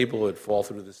break the table, it would fall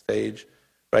through the stage,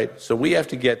 right? So we have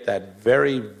to get that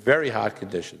very, very hot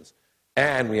conditions,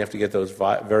 and we have to get those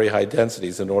very high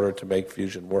densities in order to make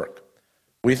fusion work.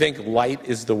 We think light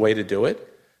is the way to do it.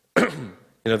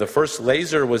 The first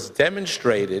laser was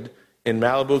demonstrated in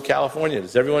Malibu, California.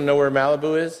 Does everyone know where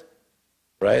Malibu is?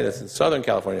 Right? It's in Southern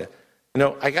California.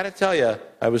 I got to tell you,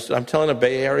 I'm telling a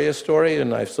Bay Area story,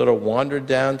 and I've sort of wandered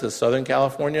down to Southern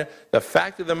California. The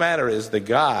fact of the matter is, the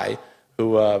guy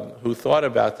who thought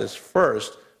about this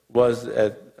first was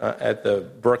at the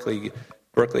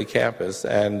Berkeley campus,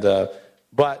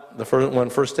 but the first one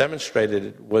first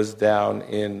demonstrated was down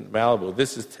in Malibu.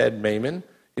 This is Ted Maiman.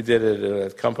 He did it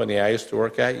at a company I used to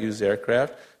work at, Use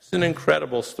Aircraft. It's an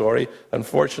incredible story.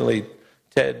 Unfortunately,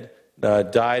 Ted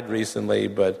died recently,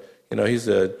 but he's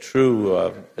a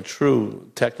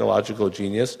true technological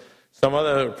genius. Some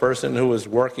other person who was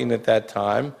working at that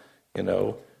time,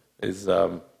 is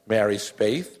Mary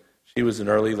Spaeth. She was an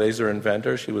early laser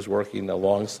inventor. She was working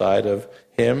alongside of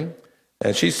him,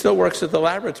 and she still works at the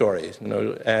laboratory,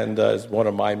 and is one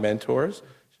of my mentors.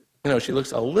 She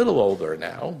looks a little older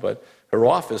now, but her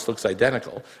office looks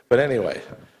identical. But anyway,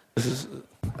 this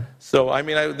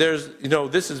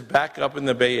is back up in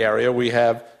the Bay Area. We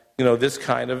have, this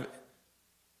kind of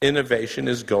innovation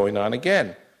is going on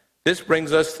again. This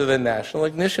brings us to the National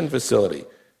Ignition Facility.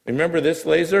 Remember this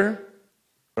laser,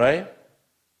 right?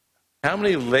 How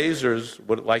many lasers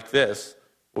like this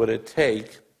would it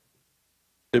take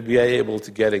to be able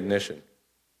to get ignition?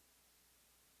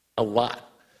 A lot.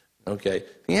 Okay.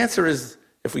 The answer is,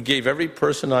 if we gave every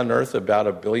person on Earth about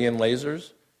 1 billion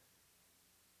lasers,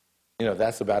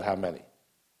 that's about how many.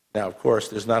 Now, of course,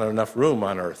 there's not enough room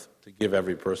on Earth to give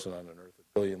every person on Earth 1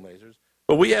 billion lasers.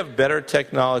 But we have better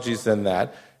technologies than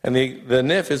that. And the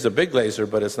NIF is a big laser,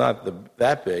 but it's not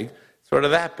that big. It's sort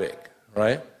of that big,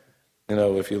 right?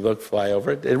 If you fly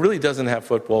over it. It really doesn't have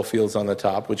football fields on the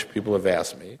top, which people have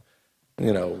asked me,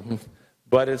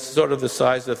 But it's sort of the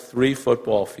size of 3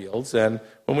 football fields. And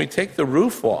when we take the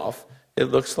roof off, it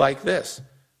looks like this.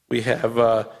 We have,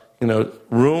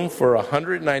 room for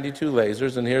 192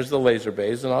 lasers, and here's the laser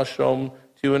bays, and I'll show them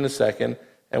to you in a second.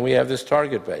 And we have this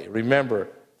target bay. Remember,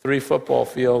 3 football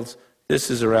fields. This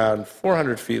is around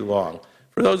 400 feet long.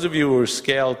 For those of you who are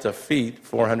scaled to feet,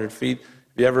 400 feet,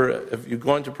 if you've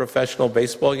gone to professional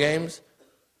baseball games,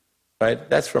 right,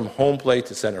 that's from home plate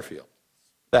to center field.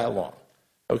 That long,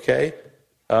 okay?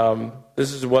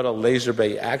 This is what a laser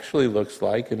bay actually looks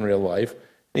like in real life.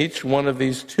 Each one of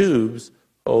these tubes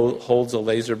holds a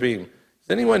laser beam. Does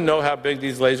anyone know how big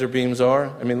these laser beams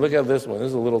are? I mean, look at this one. This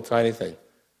is a little tiny thing,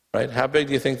 right? How big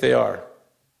do you think they are?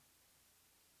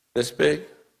 This big?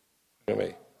 Look at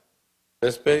me.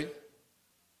 This big?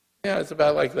 Yeah, it's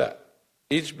about like that.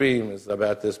 Each beam is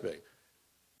about this big.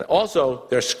 Also,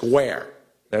 they're square.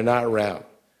 They're not round,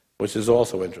 which is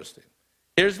also interesting.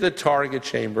 Here's the target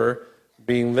chamber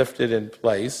being lifted in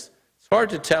place. It's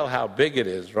hard to tell how big it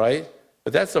is, right?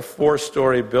 But that's a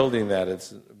 4-story building that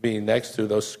it's being next to.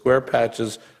 Those square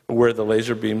patches are where the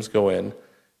laser beams go in.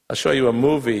 I'll show you a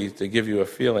movie to give you a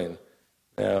feeling.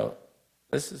 Now,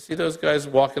 see those guys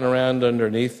walking around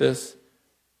underneath this?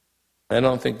 I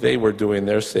don't think they were doing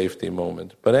their safety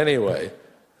moment. But anyway,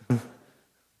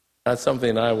 not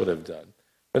something I would have done.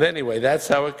 But anyway, that's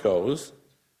how it goes.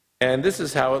 And this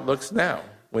is how it looks now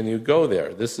when you go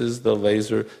there. This is the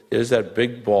laser. Here's that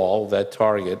big ball, that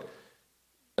target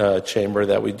chamber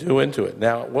that we do into it.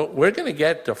 Now, what we're going to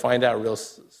get to find out real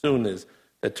soon is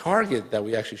the target that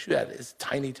we actually shoot at is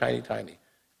tiny, tiny, tiny,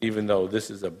 even though this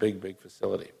is a big, big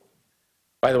facility.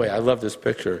 By the way, I love this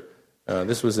picture.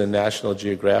 This was in National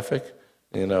Geographic,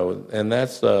 and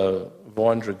that's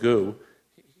Vaughn Dragoo.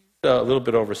 He's a little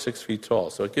bit over 6 feet tall,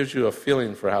 so it gives you a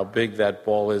feeling for how big that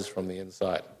ball is from the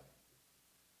inside.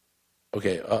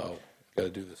 Okay, got to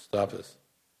do this. Stop this.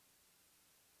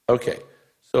 Okay,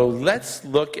 so let's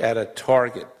look at a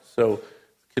target. So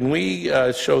can we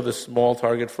show the small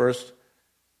target first?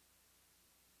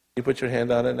 You put your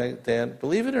hand on it, Dan?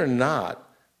 Believe it or not,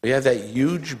 we have that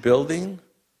huge building,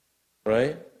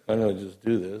 right? I'm going to just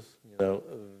do this.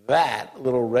 That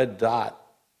little red dot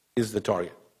is the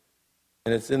target.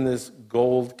 And it's in this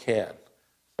gold can.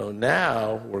 So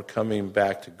now we're coming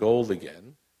back to gold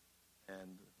again.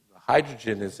 And the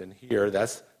hydrogen is in here.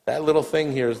 That little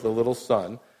thing here is the little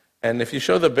sun. And if you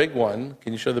show the big one,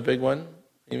 can you show the big one,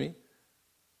 Amy?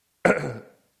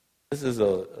 This is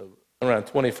around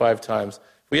 25 times.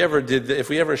 If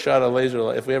we ever shot a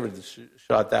laser, if we ever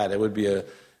shot that, it would be an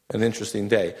interesting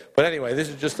day. But anyway, this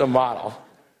is just a model.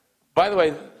 By the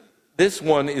way, this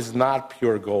one is not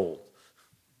pure gold.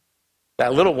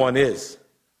 That little one is.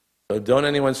 So don't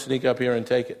anyone sneak up here and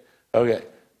take it.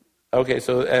 Okay,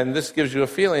 so, and this gives you a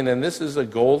feeling, and this is a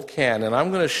gold can, and I'm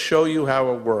going to show you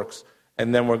how it works,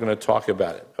 and then we're going to talk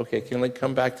about it. Okay, can they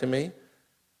come back to me?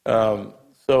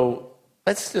 So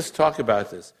let's just talk about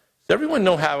this. Does everyone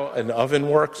know how an oven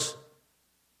works?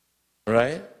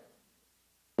 Right?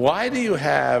 Why do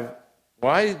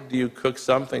you cook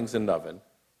some things in an oven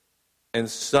and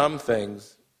some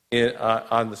things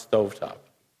on the stovetop?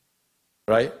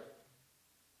 Right?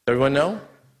 Does everyone know?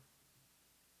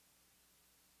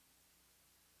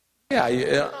 Yeah,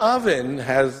 an oven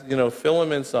has,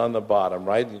 filaments on the bottom,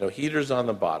 right? Heaters on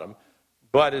the bottom.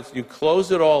 But you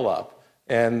close it all up,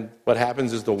 and what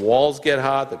happens is the walls get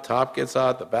hot, the top gets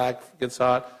hot, the back gets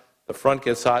hot, the front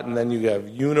gets hot, and then you have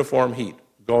uniform heat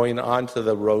going onto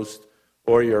the roast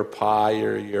or your pie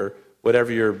or your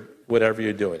whatever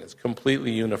you're doing. It's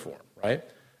completely uniform, right?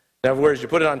 Now, whereas you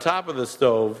put it on top of the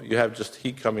stove, you have just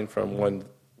heat coming from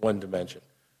one dimension.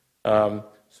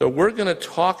 So we're going to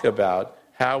talk about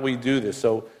how we do this.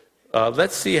 So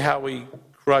let's see how we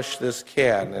crush this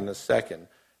can in a second.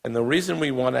 And the reason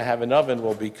we want to have an oven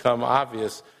will become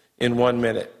obvious in 1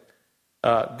 minute.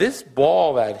 This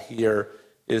ball that here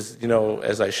is,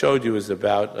 as I showed you, is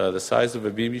about the size of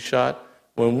a BB shot.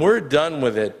 When we're done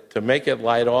with it, to make it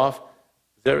light off,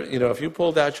 if you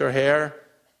pulled out your hair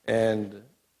and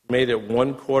made it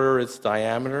 1/4 its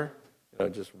diameter,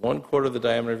 just 1/4 of the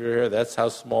diameter of your hair, that's how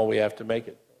small we have to make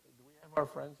it. Do we have our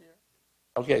friends here?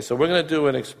 Okay, so we're going to do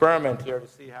an experiment here to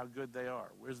see how good they are.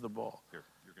 Where's the ball? Here,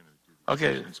 you're going to do this.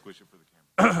 Okay. And squish it for the camera.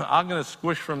 I'm going to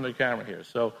squish from the camera here.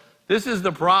 So this is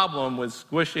the problem with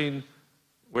squishing.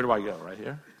 Where do I go? Right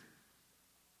here?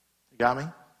 You got me?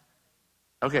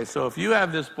 Okay, so if you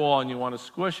have this ball and you want to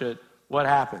squish it, what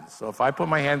happens? So if I put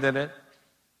my hand in it,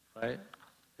 right,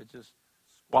 it just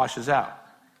squashes out,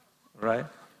 right?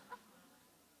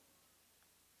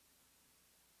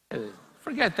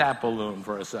 Forget that balloon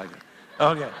for a second.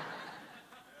 Okay.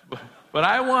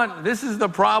 But this is the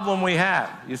problem we have.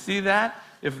 You see that?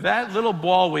 If that little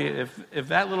ball if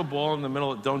that little ball in the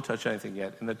middle, don't touch anything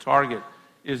yet, and the target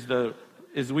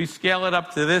is we scale it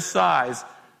up to this size,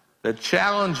 the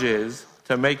challenge is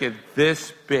to make it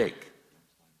this big.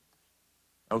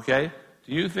 Okay?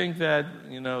 Do you think that,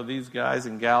 these guys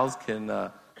and gals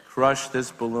can crush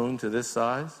this balloon to this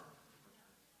size?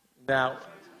 Now,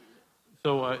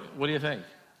 so what do you think?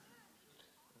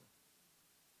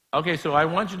 Okay, so I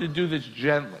want you to do this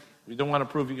gently. We don't want to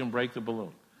prove you can break the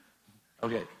balloon.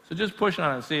 Okay, so just push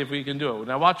on it and see if we can do it.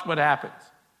 Now watch what happens.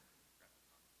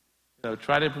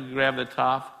 Try to grab the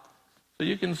top. So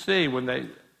you can see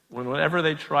whenever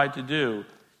they try to do,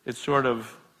 it's sort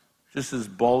of just as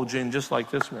bulging, just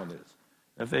like this one is.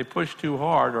 If they push too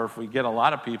hard, or if we get a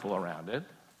lot of people around it,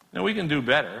 we can do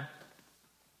better.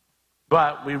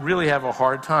 But we really have a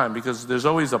hard time because there's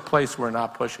always a place we're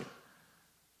not pushing.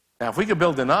 Now, if we could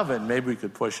build an oven, maybe we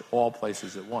could push all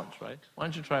places at once, right? Why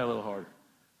don't you try a little harder?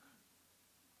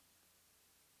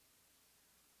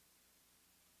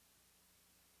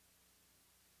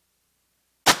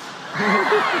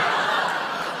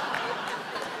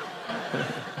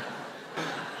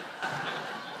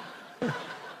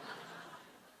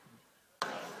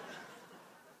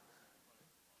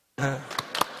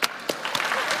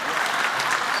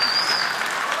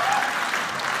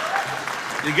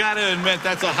 You got to admit,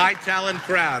 that's a high-talent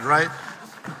crowd, right?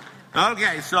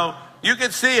 Okay, so you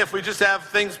can see if we just have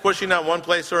things pushing on one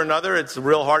place or another, it's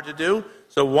real hard to do.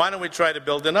 So why don't we try to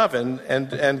build an oven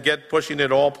and get pushing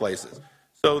at all places?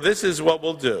 So this is what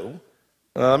we'll do.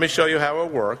 Let me show you how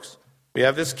it works. We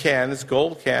have this can, this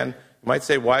gold can. You might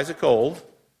say, why is it gold?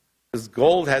 Because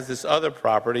gold has this other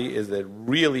property, is that it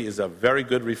really is a very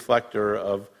good reflector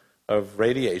of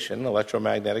radiation,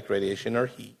 electromagnetic radiation or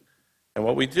heat. And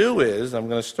what we do is, I'm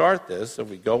going to start this, so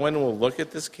we go in and we'll look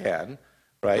at this can,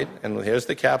 right? And here's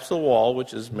the capsule wall,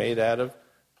 which is made out of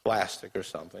plastic or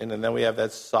something. And then we have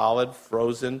that solid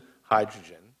frozen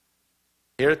hydrogen.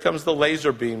 Here comes the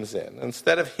laser beams in.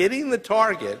 Instead of hitting the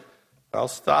target, I'll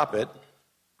stop it,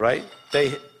 right?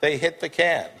 They hit the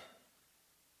can.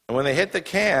 And when they hit the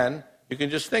can, you can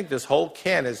just think this whole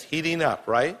can is heating up,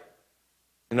 right?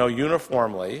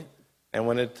 Uniformly. And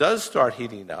when it does start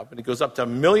heating up, and it goes up to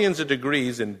millions of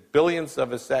degrees in billionths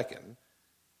of a second,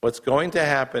 what's going to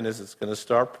happen is it's going to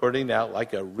start putting out,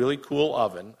 like a really cool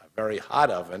oven, a very hot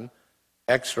oven,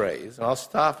 X-rays. And I'll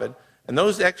stop it. And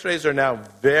those X-rays are now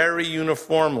very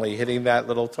uniformly hitting that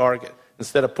little target.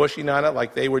 Instead of pushing on it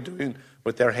like they were doing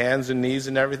with their hands and knees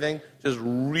and everything, just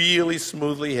really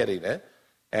smoothly hitting it.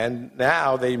 And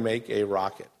now they make a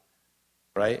rocket,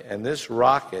 right? And this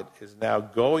rocket is now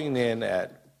going in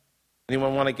at,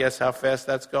 anyone want to guess how fast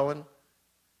that's going?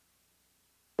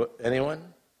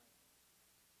 Anyone?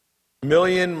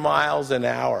 1,000,000 miles an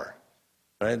hour.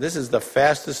 Right? This is the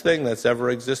fastest thing that's ever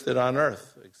existed on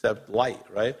Earth, except light,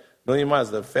 right? 1,000,000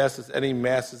 miles, the fastest any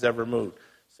mass has ever moved.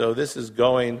 So this is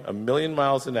going 1,000,000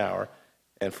 miles an hour,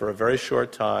 and for a very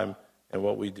short time, and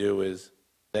what we do is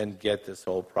then get this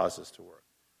whole process to work.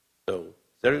 So,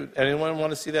 does anyone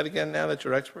want to see that again now that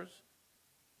you're experts?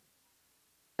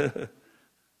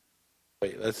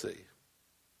 Wait, let's see.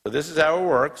 So this is how it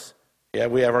works. Yeah,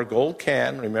 we have our gold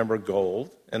can. Remember,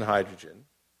 gold and hydrogen,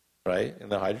 right?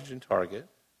 And the hydrogen target.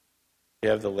 We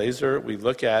have the laser. We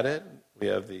look at it. We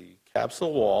have the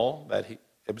capsule wall that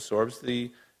absorbs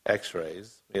the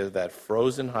X-rays. We have that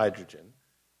frozen hydrogen.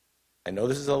 I know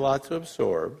this is a lot to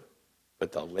absorb,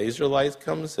 but the laser light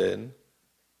comes in,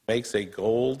 makes a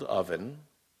gold oven,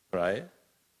 right?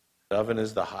 The oven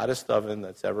is the hottest oven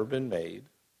that's ever been made.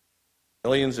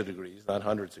 Millions of degrees, not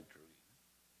hundreds of degrees.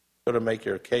 So to make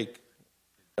your cake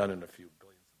done in a few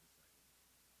billions of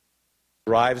seconds.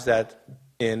 Drives that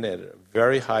in at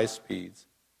very high speeds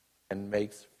and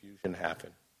makes fusion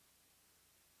happen.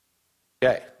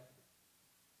 Okay.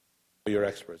 Well, you're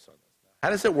experts on this. How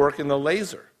does it work in the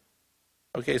laser?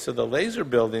 Okay, so the laser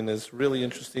building is really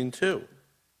interesting too.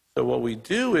 So what we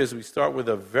do is we start with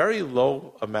a very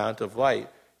low amount of light,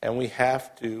 and we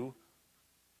have to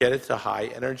get it to high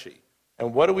energy.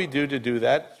 And what do we do to do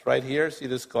that? It's right here. See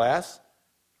this glass?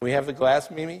 Can we have the glass,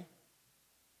 Mimi?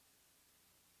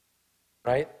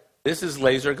 Right? This is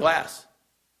laser glass.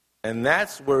 And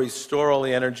that's where we store all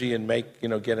the energy and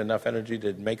get enough energy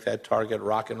to make that target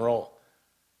rock and roll.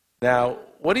 Now,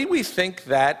 what do we think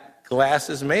that glass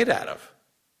is made out of?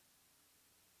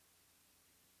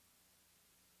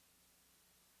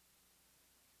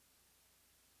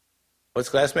 What's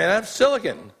glass made out of?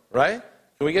 Silicon, right?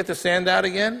 Can we get the sand out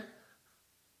again?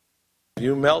 If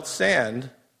you melt sand,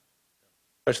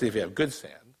 especially if you have good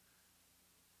sand,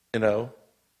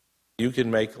 you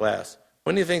can make glass.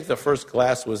 When do you think the first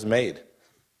glass was made?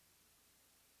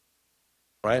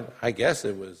 Right? I guess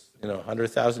it was,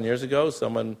 100,000 years ago.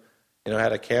 Someone,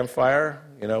 had a campfire,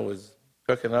 was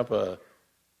cooking up a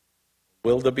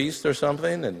wildebeest or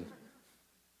something, and,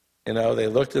 they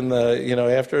looked in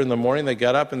after in the morning, they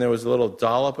got up and there was a little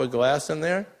dollop of glass in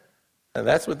there. And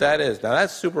that's what that is. Now,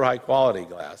 that's super high quality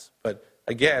glass. But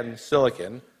again,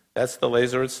 silicon, that's the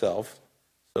laser itself.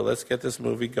 So let's get this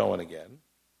movie going again.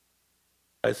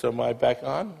 Right, so am I back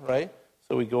on, right?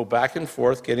 So we go back and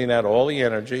forth, getting out all the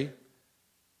energy.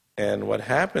 And what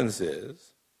happens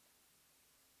is,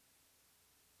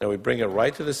 we bring it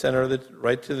right to the center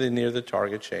near the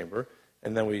target chamber,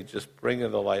 and then we just bring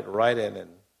the light right in and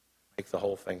make the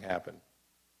whole thing happen.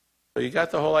 So you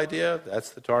got the whole idea? That's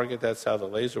the target. That's how the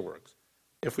laser works.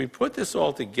 If we put this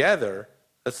all together,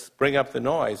 let's bring up the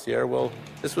noise here. Well,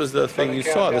 this was the thing you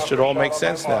saw. This should all make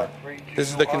sense now. This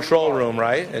is the control room,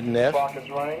 right, at NIF? Clock is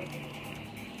running.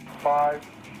 5,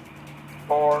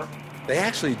 4. They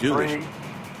actually do 3, this.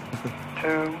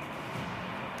 2,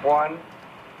 1.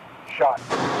 Shot.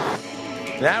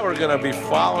 Now we're going to be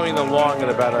following along at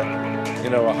about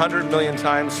 100 million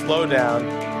times slow down,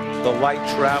 the light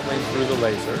traveling through the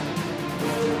laser.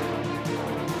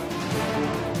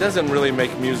 It doesn't really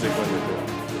make music when you do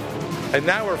it. And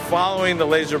now we're following the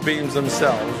laser beams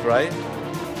themselves, right?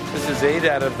 This is 8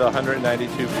 out of the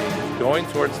 192 beams going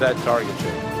towards that target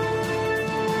chamber.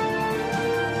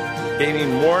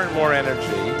 Gaining more and more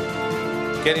energy,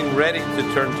 getting ready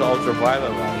to turn to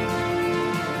ultraviolet light.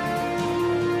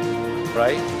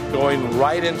 Right? Going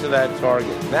right into that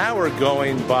target. Now we're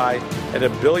going by at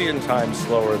 1 billion times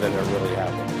slower than it really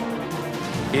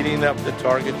happened. Heating up the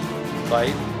target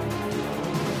light,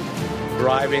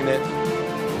 driving it,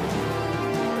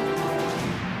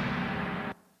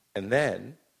 and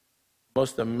then the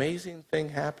most amazing thing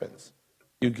happens.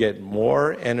 You get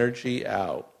more energy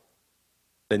out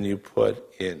than you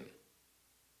put in.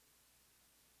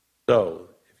 So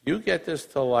if you get this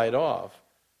to light off,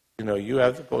 you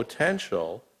have the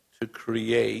potential to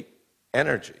create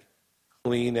energy,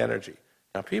 clean energy.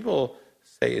 Now, people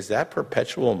say, is that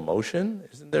perpetual motion?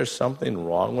 Isn't there something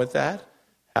wrong with that?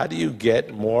 How do you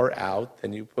get more out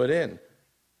than you put in?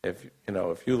 If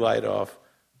you light off,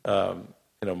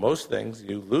 most things,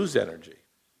 you lose energy.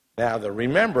 Now,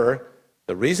 remember,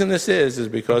 the reason this is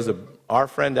because of our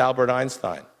friend Albert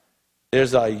Einstein.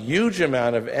 There's a huge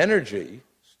amount of energy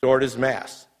stored as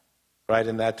mass, right,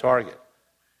 in that target.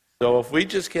 So if we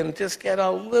can get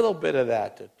a little bit of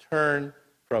that to turn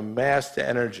from mass to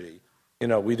energy,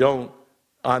 we don't,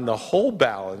 on the whole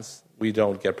balance, we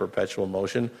don't get perpetual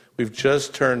motion. We've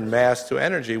just turned mass to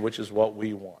energy, which is what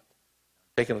we want.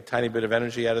 Taking a tiny bit of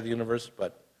energy out of the universe,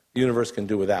 but the universe can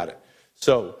do without it.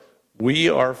 So we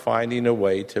are finding a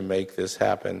way to make this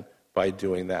happen by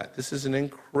doing that. This is an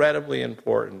incredibly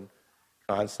important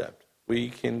concept. We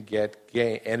can get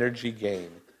energy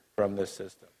gain from this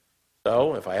system.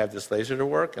 So if I have this laser to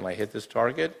work and I hit this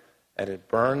target and it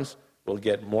burns, we'll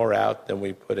get more out than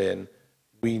we put in.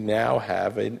 We now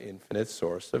have an infinite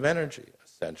source of energy,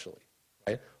 essentially.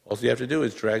 Right? All you have to do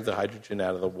is drag the hydrogen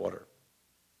out of the water.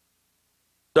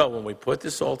 So when we put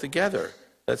this all together,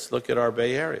 let's look at our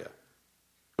Bay Area.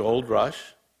 Gold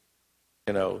rush,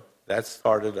 that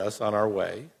started us on our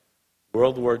way.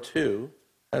 World War II,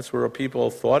 that's where people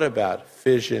thought about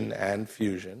fission and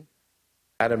fusion,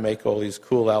 how to make all these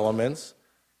cool elements,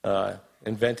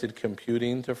 invented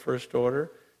computing to first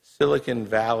order. Silicon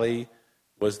Valley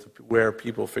was where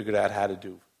people figured out how to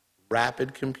do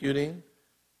rapid computing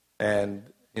and,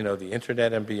 the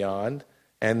internet and beyond.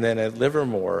 And then at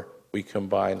Livermore, we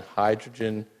combined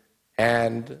hydrogen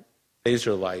and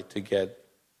laser light to get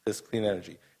this clean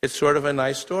energy. It's sort of a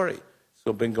nice story.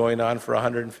 It's been going on for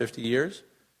 150 years.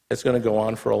 It's going to go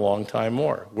on for a long time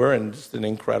more. We're in just an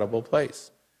incredible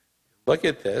place. Look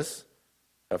at this.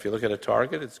 Now, if you look at a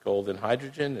target, it's gold and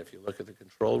hydrogen. If you look at the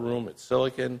control room, it's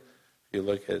silicon. If you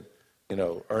look at,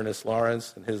 Ernest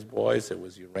Lawrence and his boys, it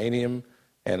was uranium.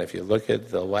 And if you look at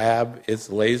the lab, it's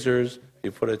lasers.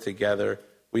 You put it together,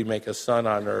 we make a sun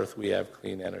on Earth. We have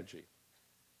clean energy.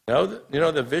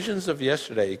 The visions of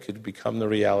yesterday could become the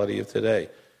reality of today.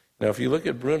 Now, if you look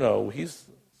at Bruno, he's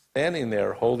standing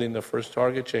there holding the first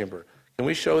target chamber. Can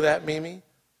we show that, Mimi?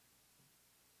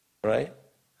 Right?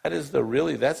 That's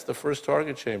the first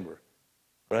target chamber,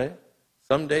 right?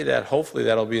 Someday hopefully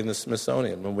that'll be in the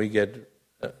Smithsonian when we get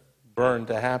burned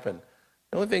to happen.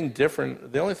 The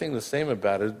only thing the same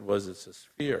about it was it's a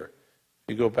sphere.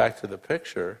 If you go back to the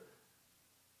picture,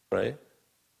 right?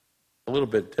 A little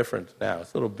bit different now.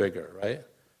 It's a little bigger, right?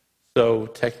 So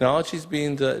technologies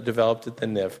being developed at the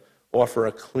NIF offer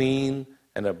a clean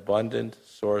and abundant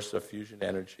source of fusion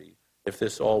energy if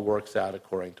this all works out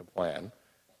according to plan.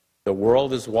 The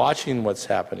world is watching what's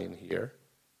happening here.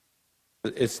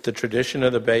 It's the tradition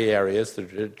of the Bay Area. It's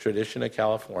the tradition of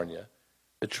California.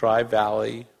 The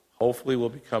Tri-Valley hopefully will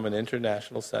become an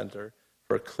international center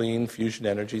for clean fusion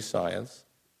energy science.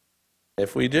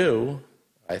 If we do,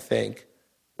 I think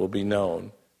we'll be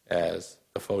known as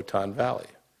the Photon Valley.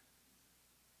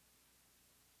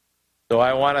 So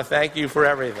I want to thank you for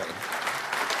everything.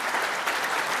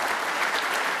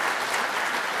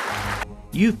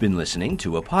 You've been listening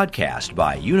to a podcast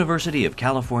by University of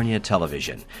California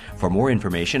Television. For more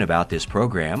information about this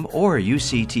program or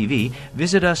UCTV,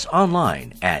 visit us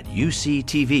online at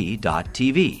uctv.tv.